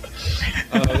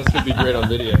 That's gonna be great on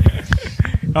video.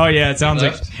 Oh yeah, it sounds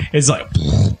like... It's like...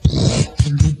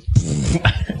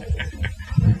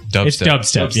 It's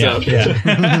dubstep,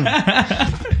 yeah.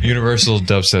 Universal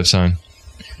dubstep sign.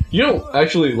 You don't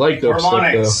actually like dubstep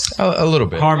Harmonics. A little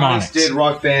bit. Harmonics. Did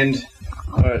Rock Band.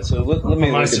 though. All right, so let me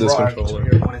look at this controller.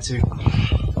 Here, 1 and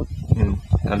 2.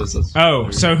 How does this? Oh,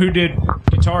 so who did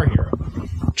Guitar Hero?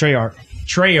 Treyarch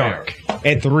Treyarch.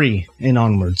 at 3 and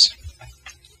onwards.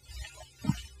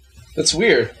 That's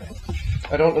weird.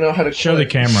 I don't know how to Show the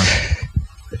click. camera.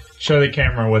 Show the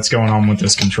camera what's going on with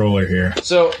this controller here.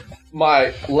 So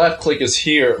my left click is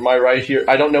here, my right here.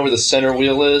 I don't know where the center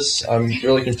wheel is. I'm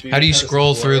really confused. How do you does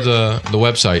scroll this through work? the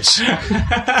websites?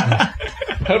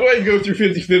 How do I go through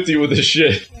 50-50 with this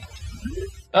shit?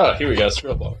 Oh, here we go.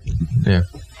 Scroll bar. Yeah.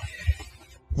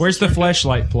 Where's the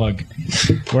flashlight plug?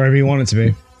 Wherever you want it to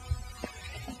be.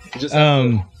 Just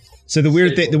So the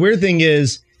weird thing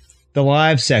is the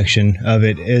live section of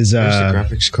it is Where's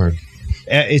the graphics card?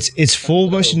 It's full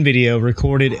motion video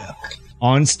recorded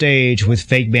on stage with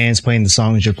fake bands playing the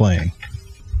songs you're playing.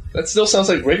 that still sounds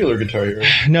like regular Guitar Hero.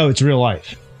 No, it's real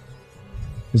life.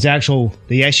 They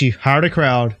actually hired a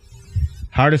crowd,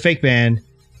 hired a fake band,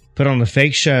 put on a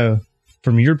fake show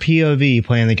from your POV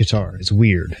playing the guitar. It's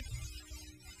weird.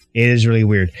 It is really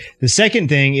weird. The second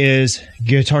thing is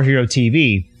Guitar Hero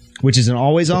TV, which is an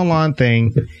always online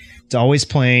thing. It's always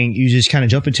playing. You just kind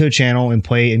of jump into a channel and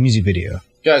play a music video.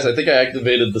 Guys, I think I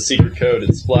activated the secret code.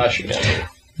 It's flashing at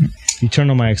me. You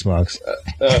turned on my Xbox.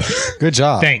 Good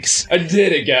job. Thanks. I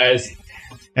did it, guys.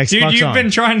 Xbox Dude, you've on. bin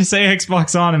trying to say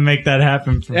Xbox on and make that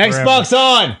happen for forever. Xbox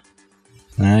on!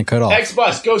 All right, cut off.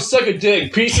 Xbox, go suck a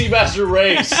dick. PC Master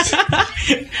Race.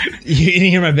 You didn't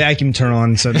hear my vacuum turn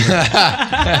on suddenly.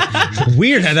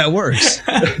 Weird how that works.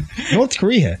 North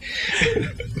Korea.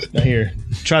 Here,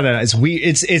 try that. It's weird.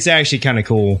 It's actually kind of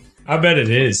cool. I bet it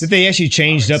is. That they actually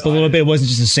changed up a little bit. It wasn't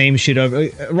just the same shit over.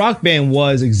 Rock Band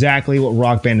was exactly what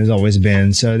Rock Band has always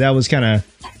been. So that was kind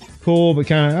of cool, but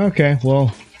kind of okay.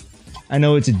 Well, I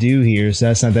know what to do here, so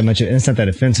that's not that much. It's not that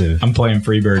offensive. I'm playing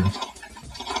Freebird.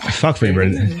 Fuck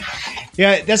Freebird.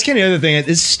 Yeah, that's kind of the other thing.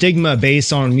 This stigma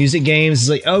based on music games is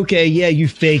like, okay, yeah, you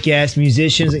fake ass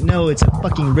musicians. Like, no, it's a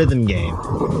fucking rhythm game.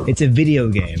 It's a video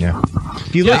game. Yeah.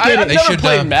 If you look at I've it, never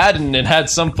played Madden and had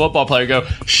some football player go,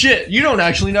 "Shit, you don't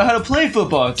actually know how to play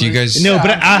football." It's Do you like, guys? no,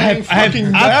 but I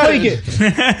fucking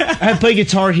play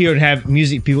Guitar Hero and have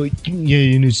music people. Yeah,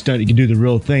 you need to study. You can do the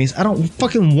real things. I don't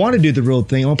fucking want to do the real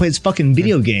thing. I want to play this fucking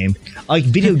video game. I like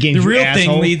video games. The you real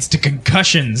asshole. thing leads to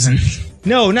concussions and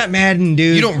No, not Madden,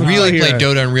 dude. You don't really Guitar play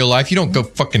Hero. Dota in real life. You don't go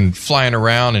fucking flying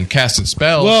around and casting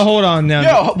spells. Well, hold on now.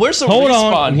 Yo, where's the hold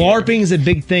respawn on. here? LARPing is a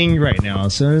big thing right now,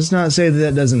 so let's not say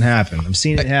that doesn't happen. I've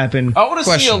seen it happen. I want to see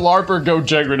Question. a LARPer go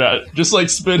Juggernaut. Just like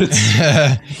spin it.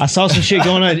 I saw some shit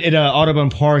going on at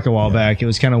Audubon Park a while back. It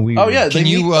was kind of weird. Oh, yeah. They Can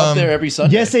you, meet up there every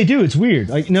Sunday. Yes, they do. It's weird.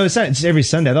 Like, no, it's not. It's every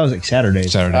Sunday. I thought it was like Saturday.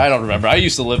 Saturday. I don't remember. I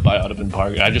used to live by Audubon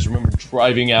Park. I just remember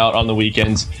driving out on the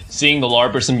weekends, seeing the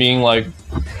LARPers and being like,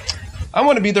 I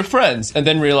want to be their friends, and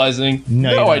then realizing,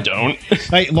 No, no you I don't.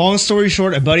 Like, long story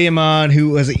short, a buddy of mine who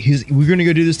was like, we're going to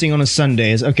go do this thing on a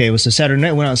Sunday. Okay, it was a Saturday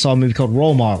night. Went out and saw a movie called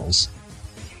Role Models.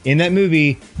 In that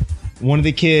movie, one of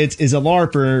the kids is a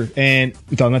LARPer, and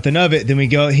we thought nothing of it. Then we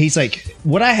go, he's like,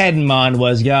 what I had in mind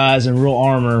was guys in real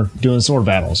armor doing sword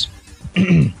battles.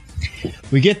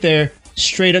 We get there,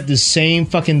 straight up the same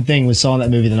fucking thing we saw in that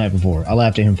movie the night before. I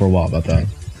laughed at him for a while about that.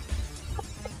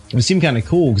 It seemed kind of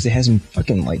cool because it has some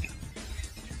fucking like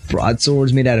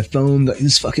broadswords made out of foam, like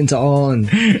this fucking tall, and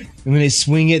when they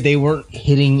swing it, they weren't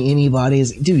hitting anybody.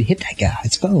 It's like, dude, hit that guy.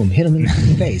 It's foam. Hit him in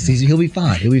the face. He'll be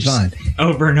fine. He'll be fine.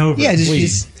 over and over. Yeah,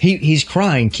 please. he's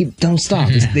crying. Don't stop.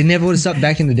 They never would have stopped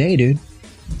back in the day, dude.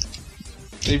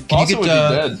 They Can also you would get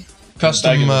be dead. custom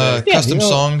Back in the day. custom Yeah, you know-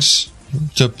 songs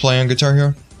to play on Guitar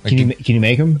Hero? Like, Can you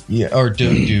make them? yeah, or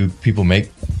do people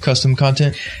make custom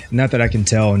content? Not that I can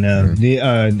tell. No,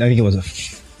 I think it was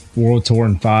a World Tour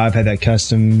and 5 had that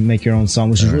custom make your own song,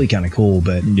 which is really kind of cool.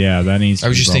 But Yeah, that needs to I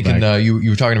was be just brought thinking back. you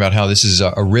were talking about how this is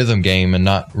a rhythm game and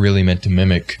not really meant to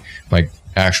mimic like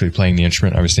actually playing the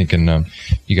instrument. I was thinking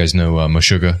you guys know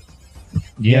Meshuggah,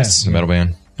 Yes, the metal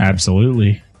band.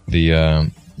 absolutely. The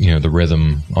the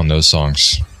rhythm on those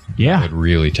songs Yeah. would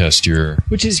really test your.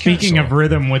 which is Speaking of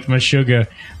rhythm with Meshuggah,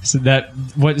 so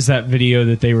what is that video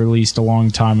that they released a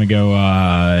long time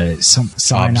ago? Some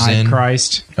Cyanide Obscene.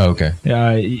 Christ. Oh, okay.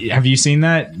 Have you seen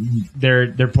that?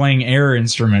 They're playing air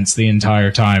instruments the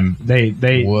entire time. They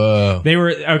Whoa.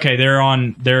 were okay.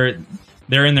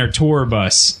 They're in their tour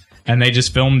bus. And they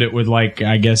just filmed it with, like,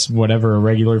 I guess, whatever, a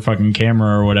regular fucking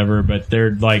camera or whatever. But they're,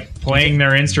 like, playing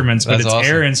their instruments, but That's it's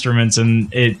awesome. air instruments. And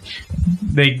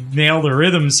they nail the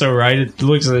rhythm so right. It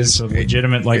looks like it's a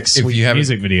legitimate, like, If sweet you haven't-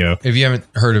 music video. If you haven't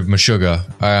heard of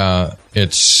Meshuggah,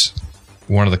 it's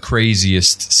one of the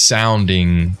craziest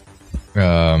sounding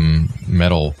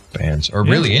metal bands, or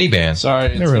really any band. Sorry,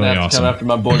 it's They're going to really have awesome. to come after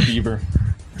my boy Bieber.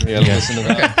 We gotta listen to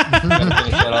that. Gotta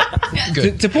finish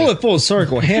that up. to pull it full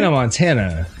circle. Hannah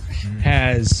Montana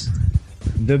has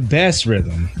the best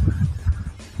rhythm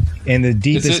and the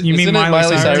deepest. You mean isn't it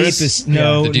Miley Cyrus? Deepest,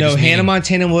 no, the deepest Hannah meaning.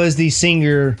 Montana was the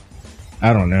singer.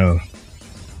 I don't know.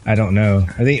 I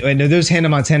think I know there's Hannah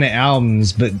Montana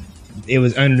albums, but it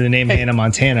was under the name Hannah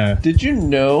Montana. Did you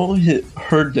know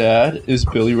her dad is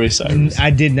Billy Ray Cyrus?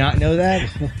 I did not know that.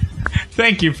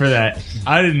 Thank you for that.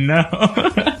 I didn't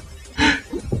know.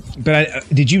 But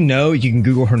did you know you can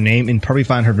Google her name and probably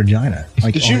find her vagina?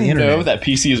 Like, Did on the you internet? know that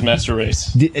PC is master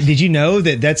race? Did you know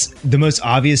that that's the most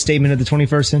obvious statement of the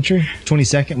 21st century?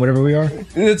 22nd, whatever we are?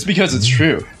 It's because it's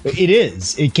true. It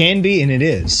is. It can be, and it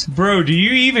is. Bro, do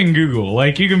you even Google?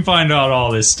 Like, you can find out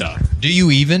all this stuff. Do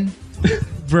you even?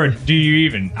 Bro, do you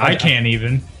even? I can't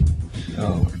even.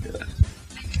 Oh my god.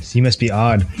 So you must be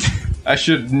odd. I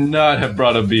should not have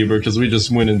brought up Bieber because we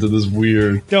just went into this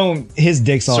weird. His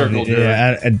dick's all Circle jerk.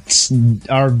 Yeah,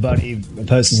 our buddy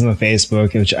posted this on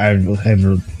Facebook, which I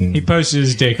have. He posted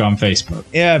his dick on Facebook.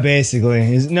 Yeah,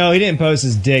 basically. No, he didn't post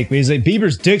his dick, but he's like,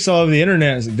 Bieber's dick's all over the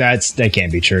internet. I was like, that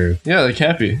can't be true. Yeah, that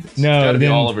can't be. It's No, gotta be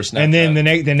then, all over Snapchat. and then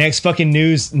the next fucking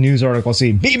news article,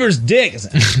 see Bieber's dick. It's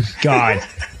like, God,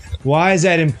 why is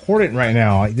that important right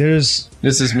now? Like, Is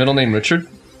his middle name Richard?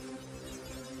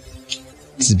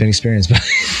 This has been experienced by.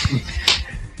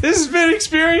 This has been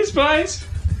Experience Bites.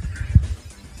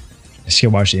 Just go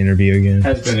watch the interview again.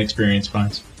 Has been Experience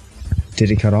Bites.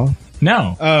 Did it cut off?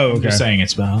 No. Oh, I'm okay. just saying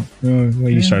it's about. Well,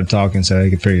 you started talking, so I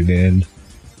could figure it did.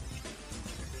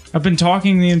 I've been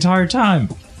talking the entire time.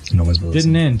 No one's listening.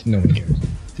 Didn't end. No one cares.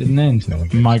 Didn't end. No one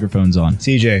cares. Microphone's on.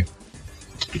 CJ,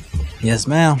 Yes,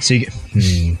 ma'am. so you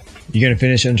gonna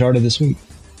finish Uncharted this week?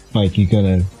 Like, you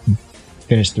gonna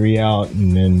finish 3 out,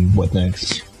 and then what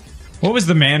next? What was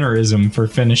the mannerism for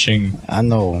finishing? I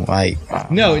know, like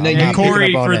No, I'm you- not Corey,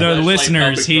 picking up on for that. the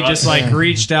listeners, he just like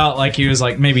reached out like he was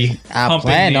like maybe I pumping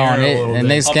planned the air on a it, little and bit.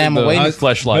 they scam away.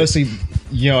 Fleshlight. Mostly,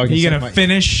 I guess You gonna like,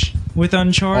 finish with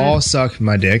Uncharted? all suck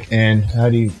my dick, and how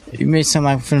do you? You made something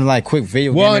like finna like quick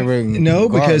video Well, game. no,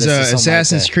 because regardless or something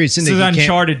Assassin's like that. Creed This Syndicate. is you can't-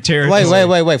 Uncharted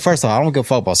territory. Wait. First off, I don't give a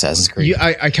fuck about Assassin's Creed,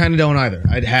 I kind of don't either.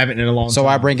 I haven't in a long time. so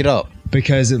I bring it up.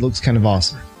 because it looks kind of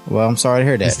awesome. Well, I'm sorry to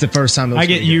hear that. It's the first time. It looks I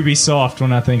get really good. Ubisoft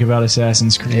when I think about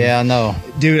Assassin's Creed. Yeah, I know.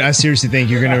 Dude, I seriously think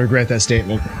you're going to regret that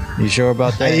statement. You sure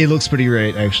about that? It looks pretty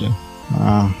great, actually.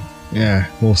 Uh, Yeah,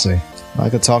 we'll see.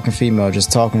 like a talking female,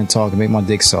 just talking and talking, make my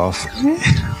dick soft.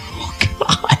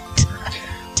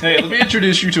 Hey, let me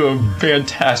introduce you to a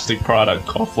fantastic product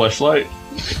called Fleshlight.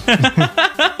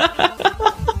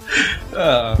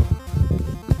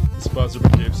 Sponsored by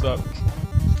GameStop.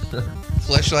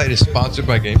 Fleshlight is sponsored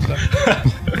by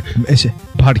GameStop. It's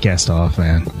podcast off,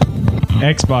 man.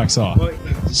 Xbox off.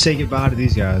 Say goodbye to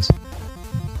these guys.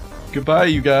 Goodbye,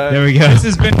 you guys. There we go. This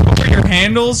has been for your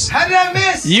handles. How did I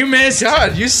miss? You missed.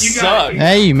 God, you suck.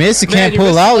 Hey, you missed. You can't you pull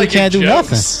missed out. like You can't your do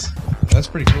jokes. nothing. That's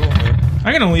pretty cool, man.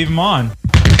 I'm gonna leave him on.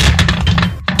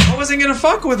 I wasn't gonna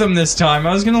fuck with him this time.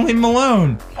 I was gonna leave him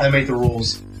alone. I make the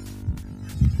rules.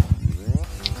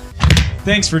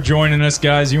 Thanks for joining us,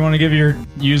 guys. You want to give your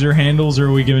user handles, or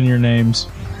are we giving your names?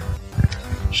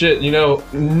 Shit, you know,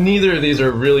 neither of these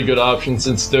are really good options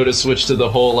since Dota switched to the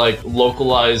whole, like,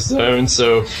 localized zone,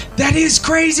 so, That is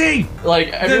crazy. like,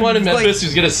 everyone in like- Memphis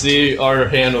who's gonna see our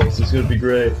handles is gonna be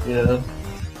great, you know?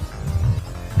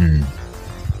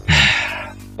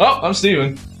 Oh, I'm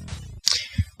Steven.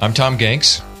 I'm Tom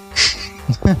Ganks.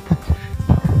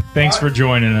 Thanks for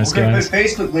joining us, guys.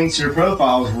 Facebook links to your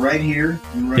profiles right here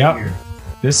and right Yep.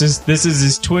 This is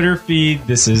his Twitter feed.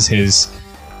 This is his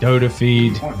Dota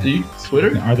feed. Do you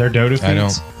Twitter? Are there Dota feeds? I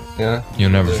don't. Yeah. You'll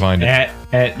never find it.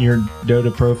 At your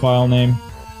Dota profile name?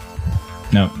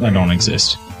 No, that don't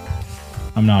exist.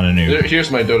 I'm not a noob.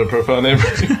 Here's my Dota profile name.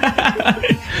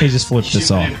 He just flipped this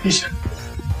off.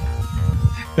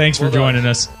 Thanks for joining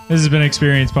us. This has been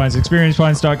Experience Pints.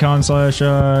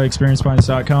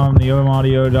 ExperiencePints.com/ExperiencePints.com,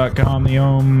 theOhmAudio.com,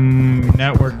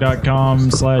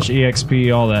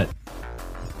 theOhmNetwork.com/EXP, all that.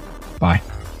 Bye.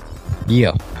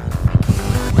 Yeah.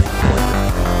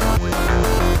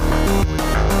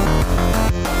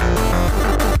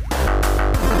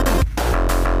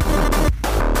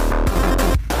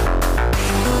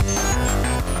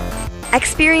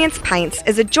 Experience Pints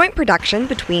is a joint production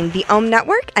between the Ohm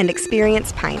Network and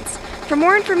Experience Pints. For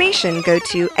more information, go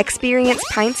to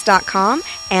experiencepints.com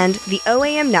and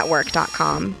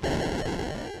theoamnetwork.com.